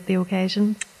celebrate the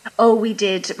occasion? Oh, we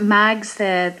did. Mags,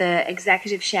 the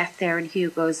executive chef there in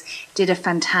Hugo's, did a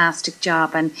fantastic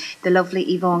job, and the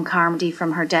lovely Yvonne Carmody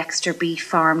from her Dexter beef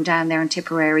farm down there in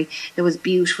Tipperary, there was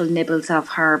beautiful nibbles of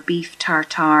her beef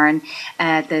tartare,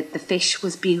 and the fish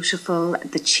was beautiful,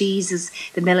 the cheeses,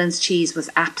 the Millen's cheese was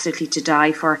absolutely to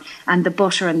die for, and the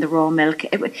butter and the raw milk,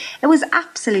 it was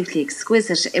absolutely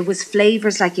exquisite. It was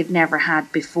flavours like you've never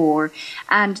had before,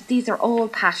 and these are all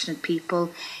passionate people,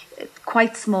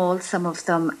 quite small, some of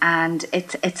them, and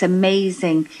it's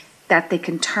amazing that they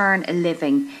can turn a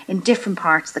living in different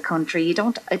parts of the country.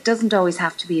 It doesn't always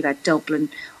have to be about Dublin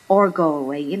or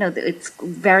Galway. It's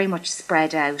very much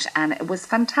spread out, and it was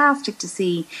fantastic to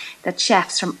see that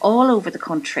chefs from all over the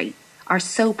country are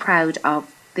so proud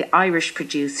of the Irish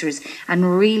producers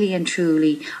and really and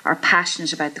truly are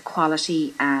passionate about the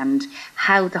quality and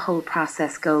how the whole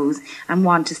process goes, and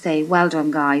want to say, well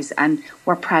done guys, and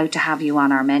we're proud to have you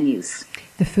on our menus.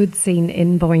 The food scene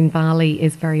in Boyne Valley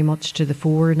is very much to the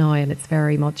fore now, and it's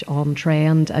very much on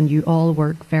trend, and you all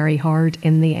work very hard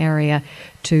in the area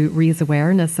to raise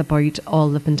awareness about all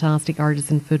the fantastic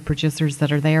artisan food producers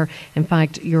that are there. In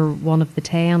fact, you're one of the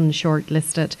 10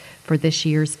 shortlisted for this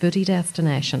year's foodie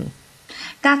destination.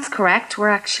 That's correct. We're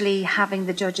actually having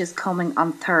the judges coming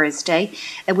on Thursday.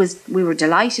 We were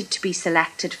delighted to be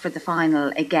selected for the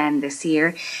final again this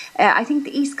year. I think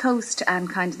the East Coast and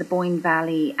kind of the Boyne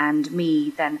Valley and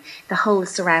Meath and the whole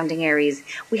surrounding areas,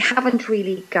 we haven't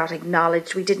really got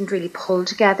acknowledged. We didn't really pull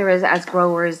together as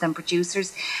growers and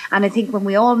producers. And I think when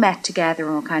we all met together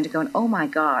and we're kind of going, oh my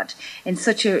God, in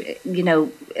such a,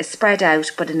 spread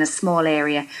out but in a small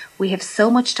area, we have so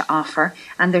much to offer,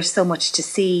 and there's so much to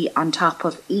see on top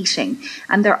of eating.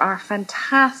 And there are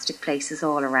fantastic places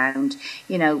all around,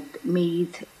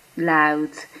 Meath,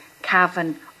 Louth,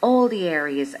 Cavan, all the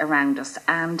areas around us.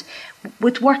 And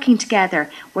with working together,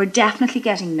 we're definitely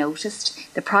getting noticed.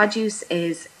 The produce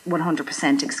is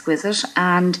 100% exquisite,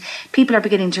 and people are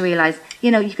beginning to realise,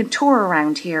 you can tour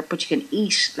around here, but you can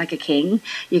eat like a king.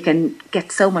 You can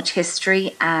get so much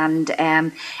history, and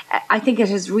I think it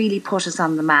has really put us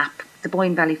on the map. The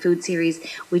Boyne Valley Food Series,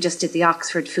 we just did the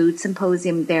Oxford Food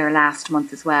Symposium there last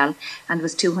month as well, and it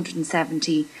was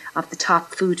 270 of the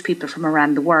top food people from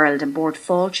around the world, and Bord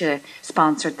Fáilte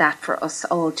sponsored that for us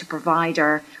all to provide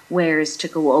our wares to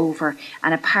go over.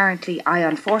 And apparently, I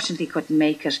unfortunately couldn't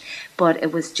make it, but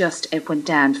it went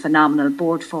down phenomenal.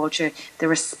 Bord Fáilte, the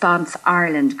response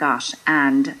Ireland got,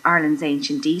 and Ireland's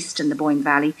Ancient East in the Boyne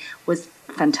Valley was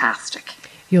fantastic.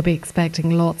 You'll be expecting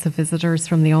lots of visitors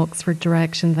from the Oxford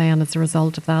direction then as a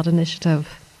result of that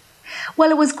initiative. Well,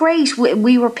 it was great.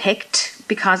 We were picked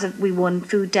because we won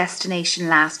Food Destination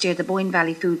last year, the Boyne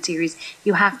Valley Food Series.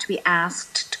 You have to be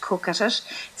asked to cook at it.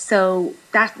 So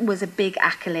that was a big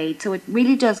accolade. So it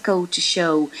really does go to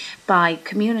show, by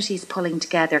communities pulling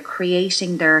together,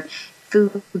 creating their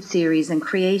food series and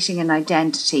creating an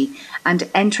identity and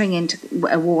entering into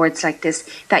awards like this,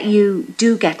 that you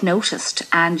do get noticed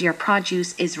and your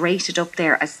produce is rated up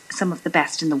there as some of the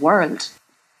best in the world.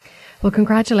 Well,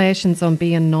 congratulations on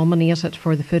being nominated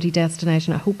for the foodie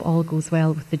destination. I hope all goes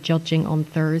well with the judging on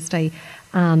Thursday,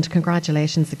 and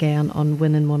congratulations again on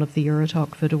winning one of the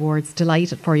Eurotalk Food Awards.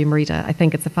 Delighted for you, Marita. I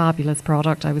think it's a fabulous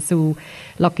product. I was so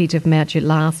lucky to have met you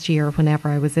last year whenever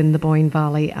I was in the Boyne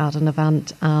Valley at an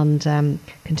event, and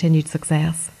continued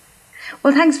success.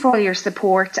 Well, thanks for all your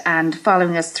support and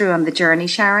following us through on the journey,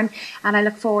 Sharon, and I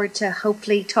look forward to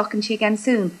hopefully talking to you again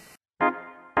soon.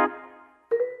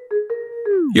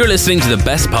 You're listening to The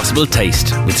Best Possible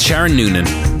Taste with Sharon Noonan,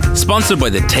 sponsored by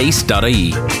the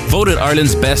Taste.ie, voted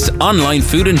Ireland's best online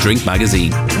food and drink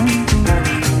magazine.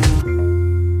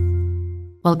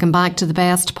 Welcome back to The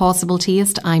Best Possible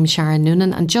Taste. I'm Sharon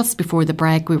Noonan, and just before the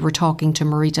break we were talking to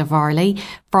Marita Varley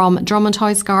from Drummond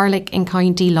House Garlic in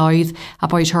County Louth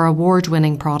about her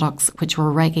award-winning products which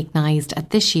were recognised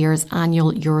at this year's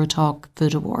annual Eurotalk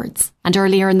Food Awards. And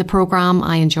earlier in the programme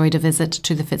I enjoyed a visit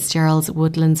to the Fitzgerald's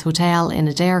Woodlands Hotel in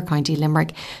Adair, County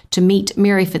Limerick, to meet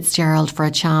Mary Fitzgerald for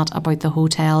a chat about the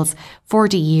hotel's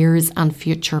 40 years and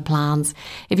future plans.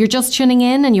 If you're just tuning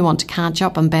in and you want to catch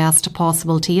up on Best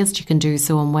Possible Taste, you can do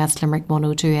so on West Limerick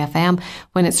 102 FM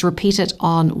when it's repeated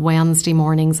on Wednesday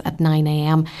mornings at 9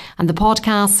 a.m. And the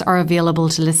podcasts are available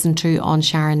to listen to on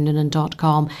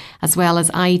SharonNoonan.com, as well as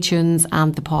iTunes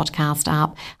and the podcast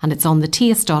app. And it's on the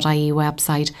taste.ie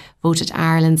website, voted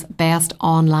Ireland's best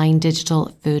online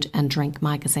digital food and drink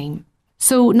magazine.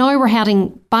 So now we're heading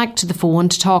back to the phone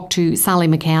to talk to Sally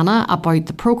McKenna about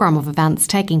the programme of events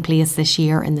taking place this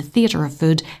year in the Theatre of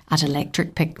Food at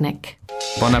Electric Picnic.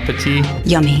 Bon appetit.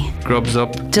 Yummy. Grubs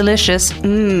up. Delicious.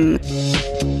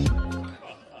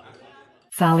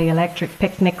 Sally, Electric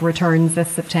Picnic returns this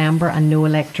September, and no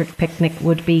Electric Picnic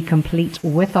would be complete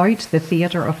without the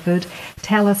Theatre of Food.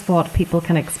 Tell us what people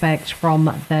can expect from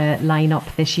the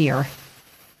lineup this year.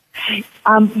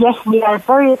 Yes, we are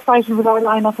very excited with our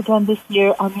lineup again this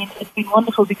year. I mean, it's been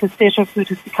wonderful because Theatre of Food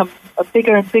has become a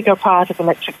bigger and bigger part of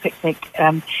Electric Picnic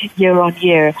year on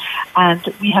year. And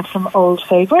we have some old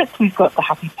favourites. We've got the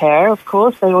Happy Pear, of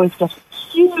course. They always get a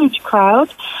huge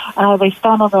crowd. They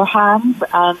stand on their hands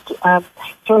and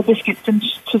throw biscuits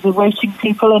into the waiting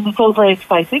people, and it's all very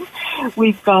exciting.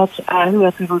 We've got, who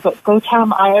else? We've got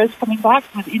Gotam Ayers coming back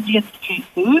with Indian street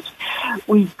food.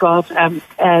 We've got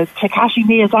Takashi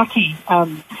Miyazaki.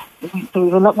 So we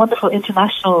have a wonderful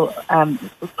international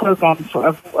program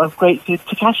of great food.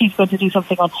 Takashi's going to do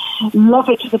something on Love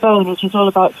It to the Bone, which is all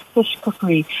about fish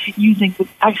cookery, using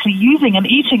and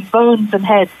eating bones and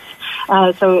heads.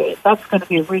 So that's going to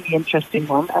be a really interesting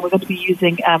one. And we're going to be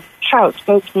using goat's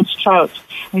trout.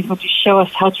 And he's going to show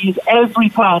us how to use every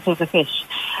part of the fish.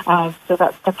 So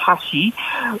that's Takashi.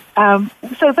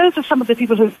 So those are some of the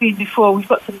people who've been before. We've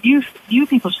got some new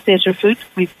people to Theatre of Food.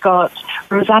 We've got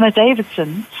Rosanna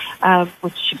Davidson,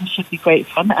 which should be great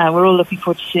fun. We're all looking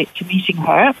forward to meeting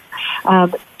her.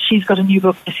 She's got a new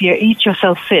book this year, Eat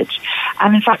Yourself Fit.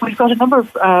 And in fact, we've got a number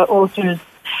of authors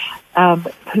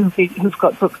who've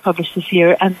got books published this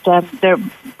year, and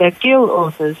they're Gill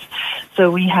authors. So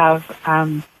we have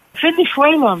Finnish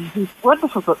Whalon, whose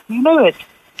wonderful book. You know it,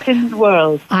 Finn's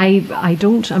World. I'm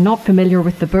not familiar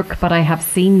with the book, but I have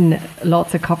seen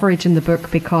lots of coverage in the book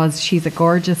because she's a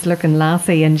gorgeous looking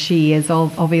lassie, and she is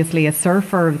obviously a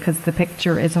surfer because the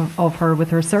picture is of her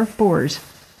with her surfboard.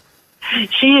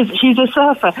 She's a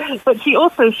surfer, but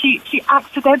she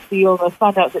accidentally almost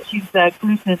found out that she's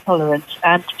gluten intolerant,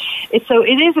 and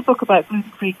it is a book about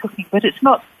gluten-free cooking, but it's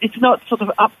not sort of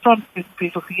upfront gluten-free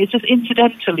cooking. It's just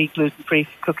incidentally gluten-free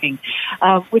cooking,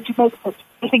 which makes it,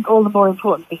 I think, all the more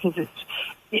important because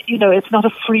it's not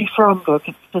a free-from book.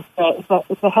 It's just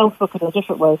it's a health book in a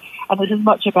different way, and it is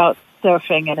much about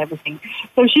surfing and everything.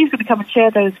 So she's going to come and share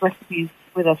those recipes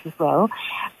with us as well.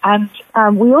 And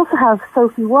we also have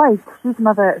Sophie White. She's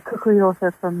another cookery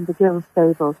author from the Gill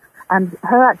stable, and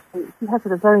she has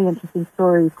a very interesting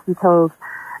story to be told,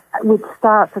 which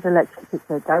starts at Electric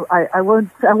Picnic. I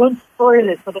won't spoil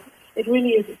it, but it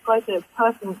really is. It's quite a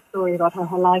personal story about how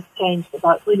her life changed,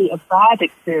 about really a bad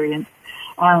experience,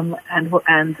 and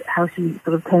how she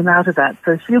sort of came out of that.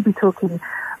 So she'll be talking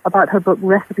about her book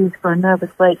Recipes for a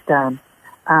Nervous Breakdown,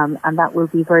 and that will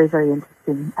be very, very interesting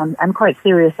and quite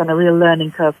serious and a real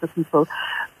learning curve for people.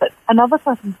 But another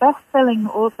person, best-selling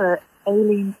author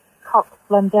Aileen Cox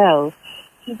Blundell,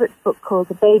 she's written a book called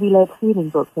The Baby-Led Feeding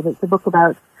Book, and it's a book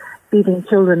about feeding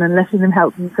children and letting them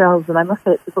help themselves. And I must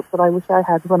say, it's a book that I wish I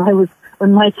had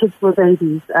when my kids were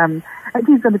babies. And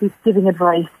she's going to be giving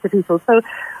advice to people. So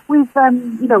we've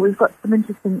got some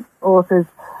interesting authors,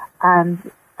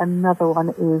 and another one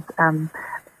is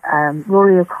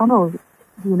Rory O'Connell,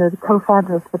 the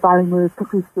co-founder of the Ballymoor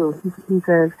Cookery School.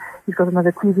 He's got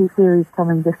another TV series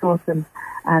coming this autumn,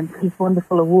 and his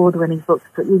wonderful award-winning books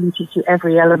that really teach you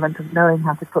every element of knowing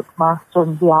how to cook,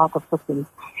 mastering the art of cooking.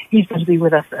 He's going to be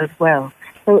with us as well.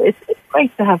 So it's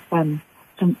great to have some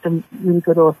really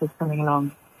good authors coming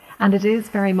along. And it is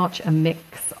very much a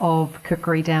mix of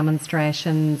cookery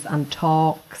demonstrations and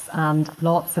talks and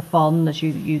lots of fun, as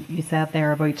you said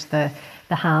there about the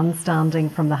hand standing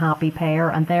from the Happy Pear,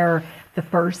 and they're the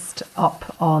first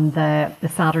up on the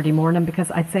Saturday morning,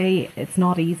 because I'd say it's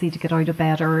not easy to get out of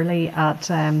bed early at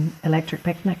Electric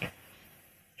Picnic.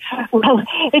 Well,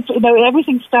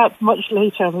 everything starts much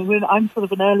later. I mean, I'm sort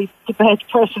of an early to bed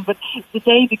person, but the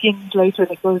day begins later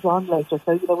and it goes on later.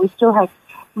 So, we still have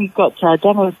we've got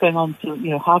demos going on till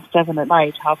 7:30 at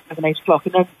night, 7:30, 8 o'clock,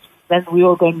 and then we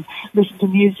all go and listen to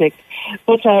music.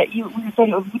 But we were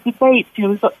saying with debates,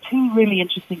 we've got two really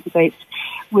interesting debates.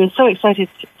 We're so excited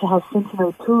to have Fintan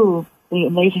O'Toole, the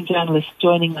amazing journalist,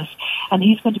 joining us, and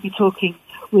he's going to be talking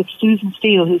with Susan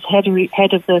Steele, who's head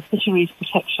of the Fisheries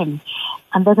Protection,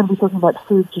 and they're going to be talking about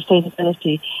food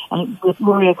sustainability. And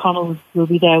Rory O'Connell will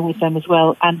be there with them as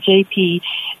well. And JP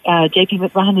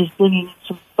McMahon is bringing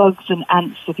some bugs and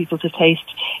ants for people to taste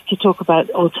to talk about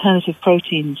alternative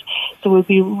proteins. So we'll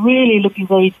be really looking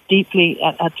very deeply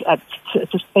at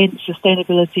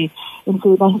sustainability in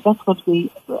food. I think that's going to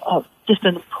be just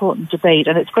an important debate,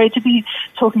 and it's great to be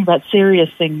talking about serious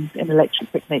things in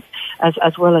Electric Picnic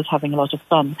as well as having a lot of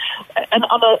fun. And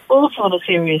also on a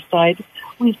serious side,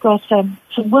 we've got some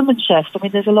women chefs. I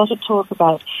mean, there's a lot of talk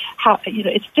about how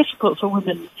it's difficult for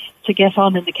women to get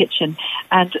on in the kitchen,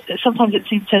 and sometimes it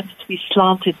tends to be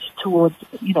slanted towards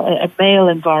a male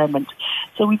environment.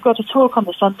 So we've got a talk on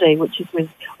the Sunday, which is with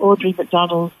Audrey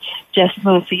McDonald, Jess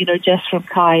Murphy, Jess from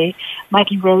Kai,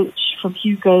 Maggie Roach from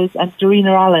Hugo's, and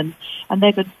Dorina Allen, and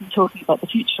they're going to be talking about the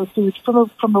future of food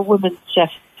from a woman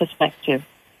chef perspective.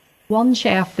 One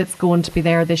chef that's going to be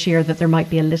there this year that there might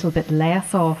be a little bit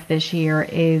less of this year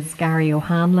is Gary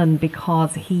O'Hanlon,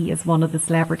 because he is one of the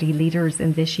celebrity leaders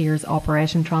in this year's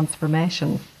Operation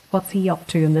Transformation. What's he up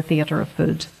to in the theatre of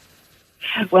food?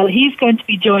 Well, he's going to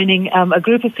be joining a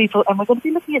group of people, and we're going to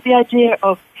be looking at the idea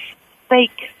of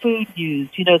fake food news.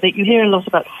 That you hear a lot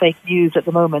about fake news at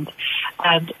the moment,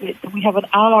 and we have an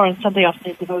hour on Sunday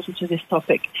afternoon devoted to this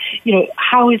topic.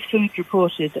 How is food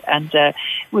reported? And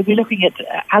we'll be looking at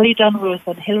Ali Dunworth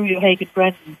and Hilary O'Hagan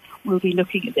Brennan. We'll be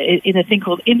looking at in a thing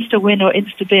called Insta-Win or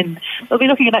Insta-Bin. They'll be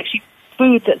looking at actually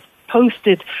food that's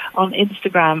posted on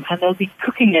Instagram, and they'll be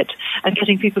cooking it and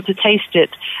getting people to taste it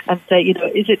and say,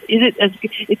 is it as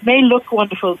it may look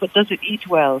wonderful, but does it eat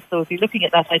well? So we'll be looking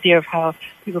at that idea of how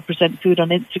people present food on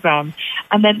Instagram.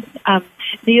 And then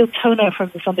Neil Toner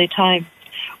from the Sunday Times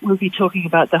will be talking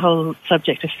about the whole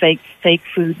subject of fake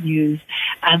food news,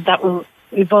 and that will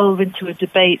evolve into a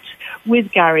debate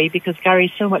with Gary, because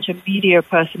Gary's so much a media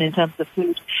person in terms of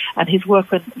food and his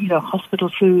work on hospital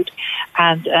food,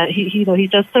 and he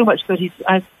does so much good.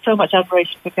 I have so much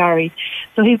admiration for Gary,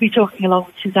 so he'll be talking along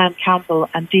with Suzanne Campbell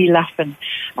and Dee Laffin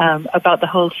about the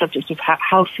whole subject of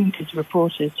how food is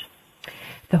reported.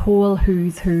 The whole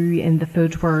who's who in the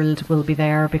food world will be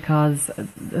there, because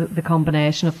the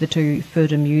combination of the two,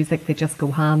 food and music, they just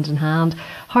go hand in hand.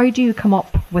 How do you come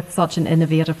up with such an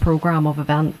innovative programme of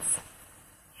events?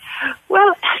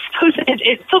 Well, I suppose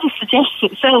it sort of suggests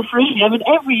itself, really. I mean,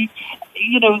 we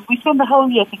spend the whole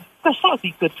year thinking, gosh, that would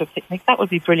be good for a picnic, that would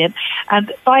be brilliant.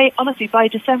 And by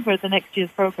December, the next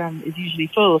year's programme is usually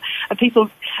full. And people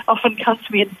often come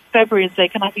to me in February and say,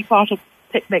 can I be part of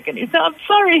picnic? And you say, I'm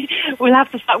sorry, we'll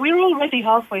have to start. We're already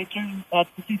halfway through the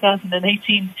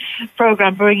 2018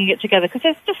 programme, bringing it together, because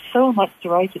there's just so much to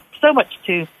write, so much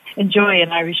to enjoy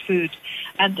in Irish food.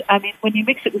 And I mean, when you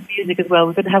mix it with music as well,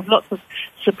 we're going to have lots of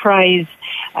surprise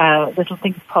little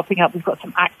things popping up. We've got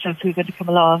some actors who are going to come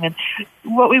along, and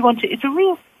what we want it's a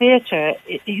real theatre.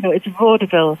 It's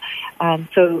vaudeville, and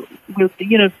so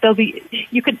there'll be.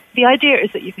 The idea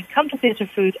is that you can come to Theatre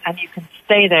Food and you can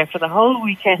stay there for the whole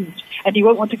weekend, and you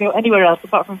won't want to go anywhere else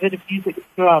apart from a bit of music to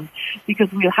go on,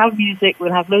 because we'll have music,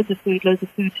 we'll have loads of food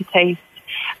to taste,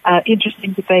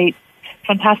 interesting debates,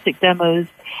 fantastic demos.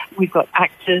 We've got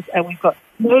actors, and we've got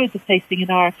loads of tasting in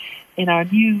our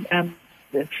new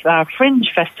Fringe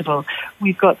Festival.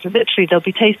 We've got there'll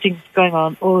be tastings going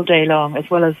on all day long, as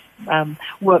well as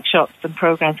workshops and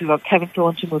programs. We've got Kevin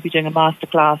Thornton will be doing a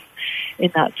masterclass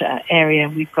in that area.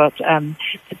 We've got the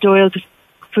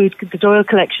Doyle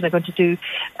Collection are going to do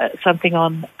something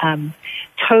on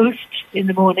toast in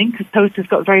the morning, because toast has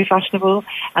got very fashionable,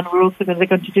 and they're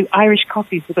going to do Irish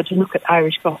coffees. We're going to look at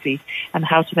Irish coffee and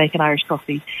how to make an Irish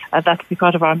coffee. That'll be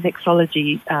part of our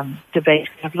mixology debate.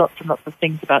 We have lots and lots of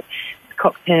things about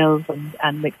cocktails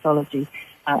and mixology.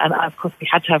 And of course, we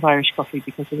had to have Irish coffee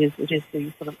because it is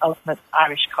the sort of ultimate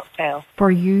Irish cocktail.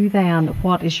 For you then,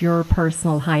 what is your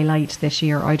personal highlight this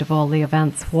year out of all the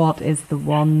events? What is the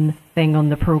one thing on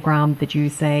the programme that you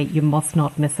say you must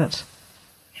not miss it?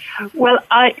 Well,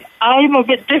 I'm a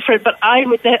bit different, but I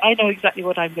know exactly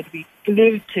what I'm going to be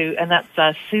glued to, and that's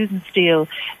Susan Steele,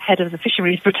 head of the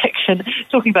Fisheries Protection,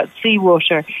 talking about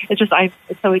seawater. It's just I'm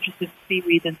so interested in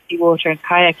seaweed and seawater and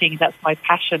kayaking. That's my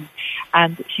passion,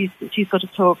 and she's got a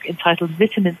talk entitled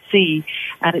Vitamin C,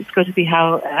 and it's going to be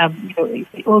how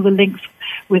all the links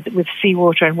with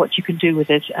seawater and what you can do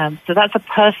with it. So that's a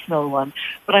personal one,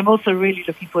 but I'm also really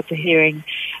looking forward to hearing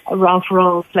Ralph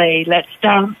Roll play Let's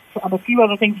Dance and a few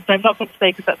other things that I'm not going to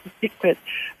say because that's a secret,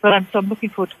 but I'm looking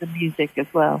forward to the music as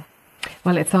well.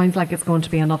 Well, it sounds like it's going to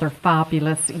be another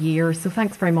fabulous year, so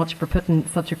thanks very much for putting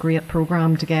such a great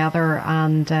programme together,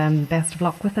 and best of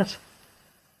luck with it.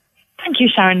 Thank you,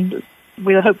 Sharon.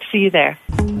 We'll hope to see you there.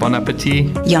 Bon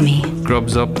appetit. Yummy.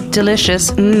 Grubs up.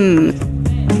 Delicious.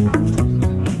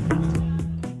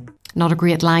 Not a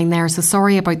great line there, so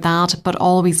sorry about that, but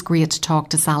always great to talk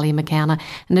to Sally McKenna.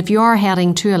 And if you are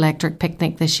heading to Electric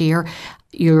Picnic this year,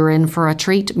 you're in for a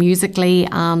treat musically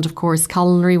and, of course,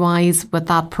 culinary-wise, with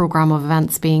that programme of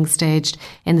events being staged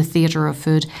in the Theatre of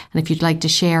Food. And if you'd like to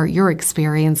share your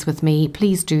experience with me,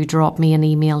 please do drop me an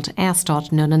email to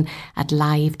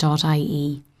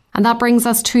s.noonan@live.ie. And that brings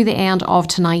us to the end of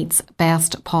tonight's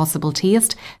Best Possible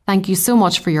Taste. Thank you so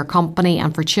much for your company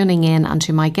and for tuning in, and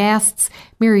to my guests,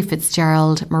 Mary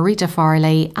Fitzgerald, Marita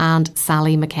Farley and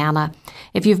Sally McKenna.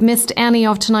 If you've missed any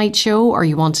of tonight's show or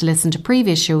you want to listen to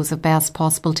previous shows of Best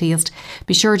Possible Taste,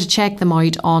 be sure to check them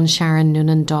out on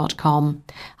SharonNoonan.com.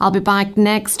 I'll be back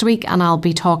next week and I'll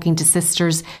be talking to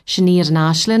sisters Sinead and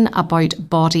Ashlyn about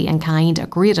Body and Kind, a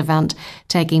great event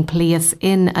taking place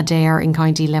in Adare in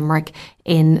County Limerick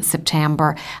in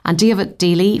September. And David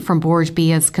Dealey from Bord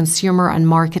Bia's Consumer and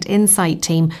Market Insight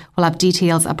team will have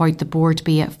details about the Bord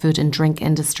Bia Food and Drink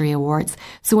Industry Awards.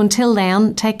 So until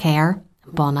then, take care.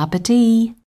 Bon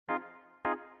appetit.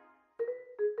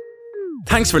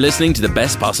 Thanks for listening to The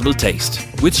Best Possible Taste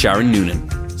with Sharon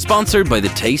Noonan. Sponsored by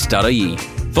thetaste.ie,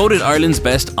 voted Ireland's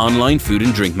best online food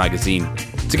and drink magazine.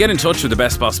 To get in touch with The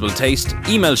Best Possible Taste,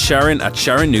 email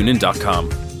sharon@sharonnoonan.com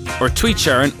or tweet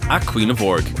Sharon @Queen of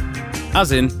Org,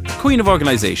 as in Queen of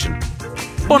Organisation.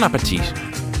 Bon appetit.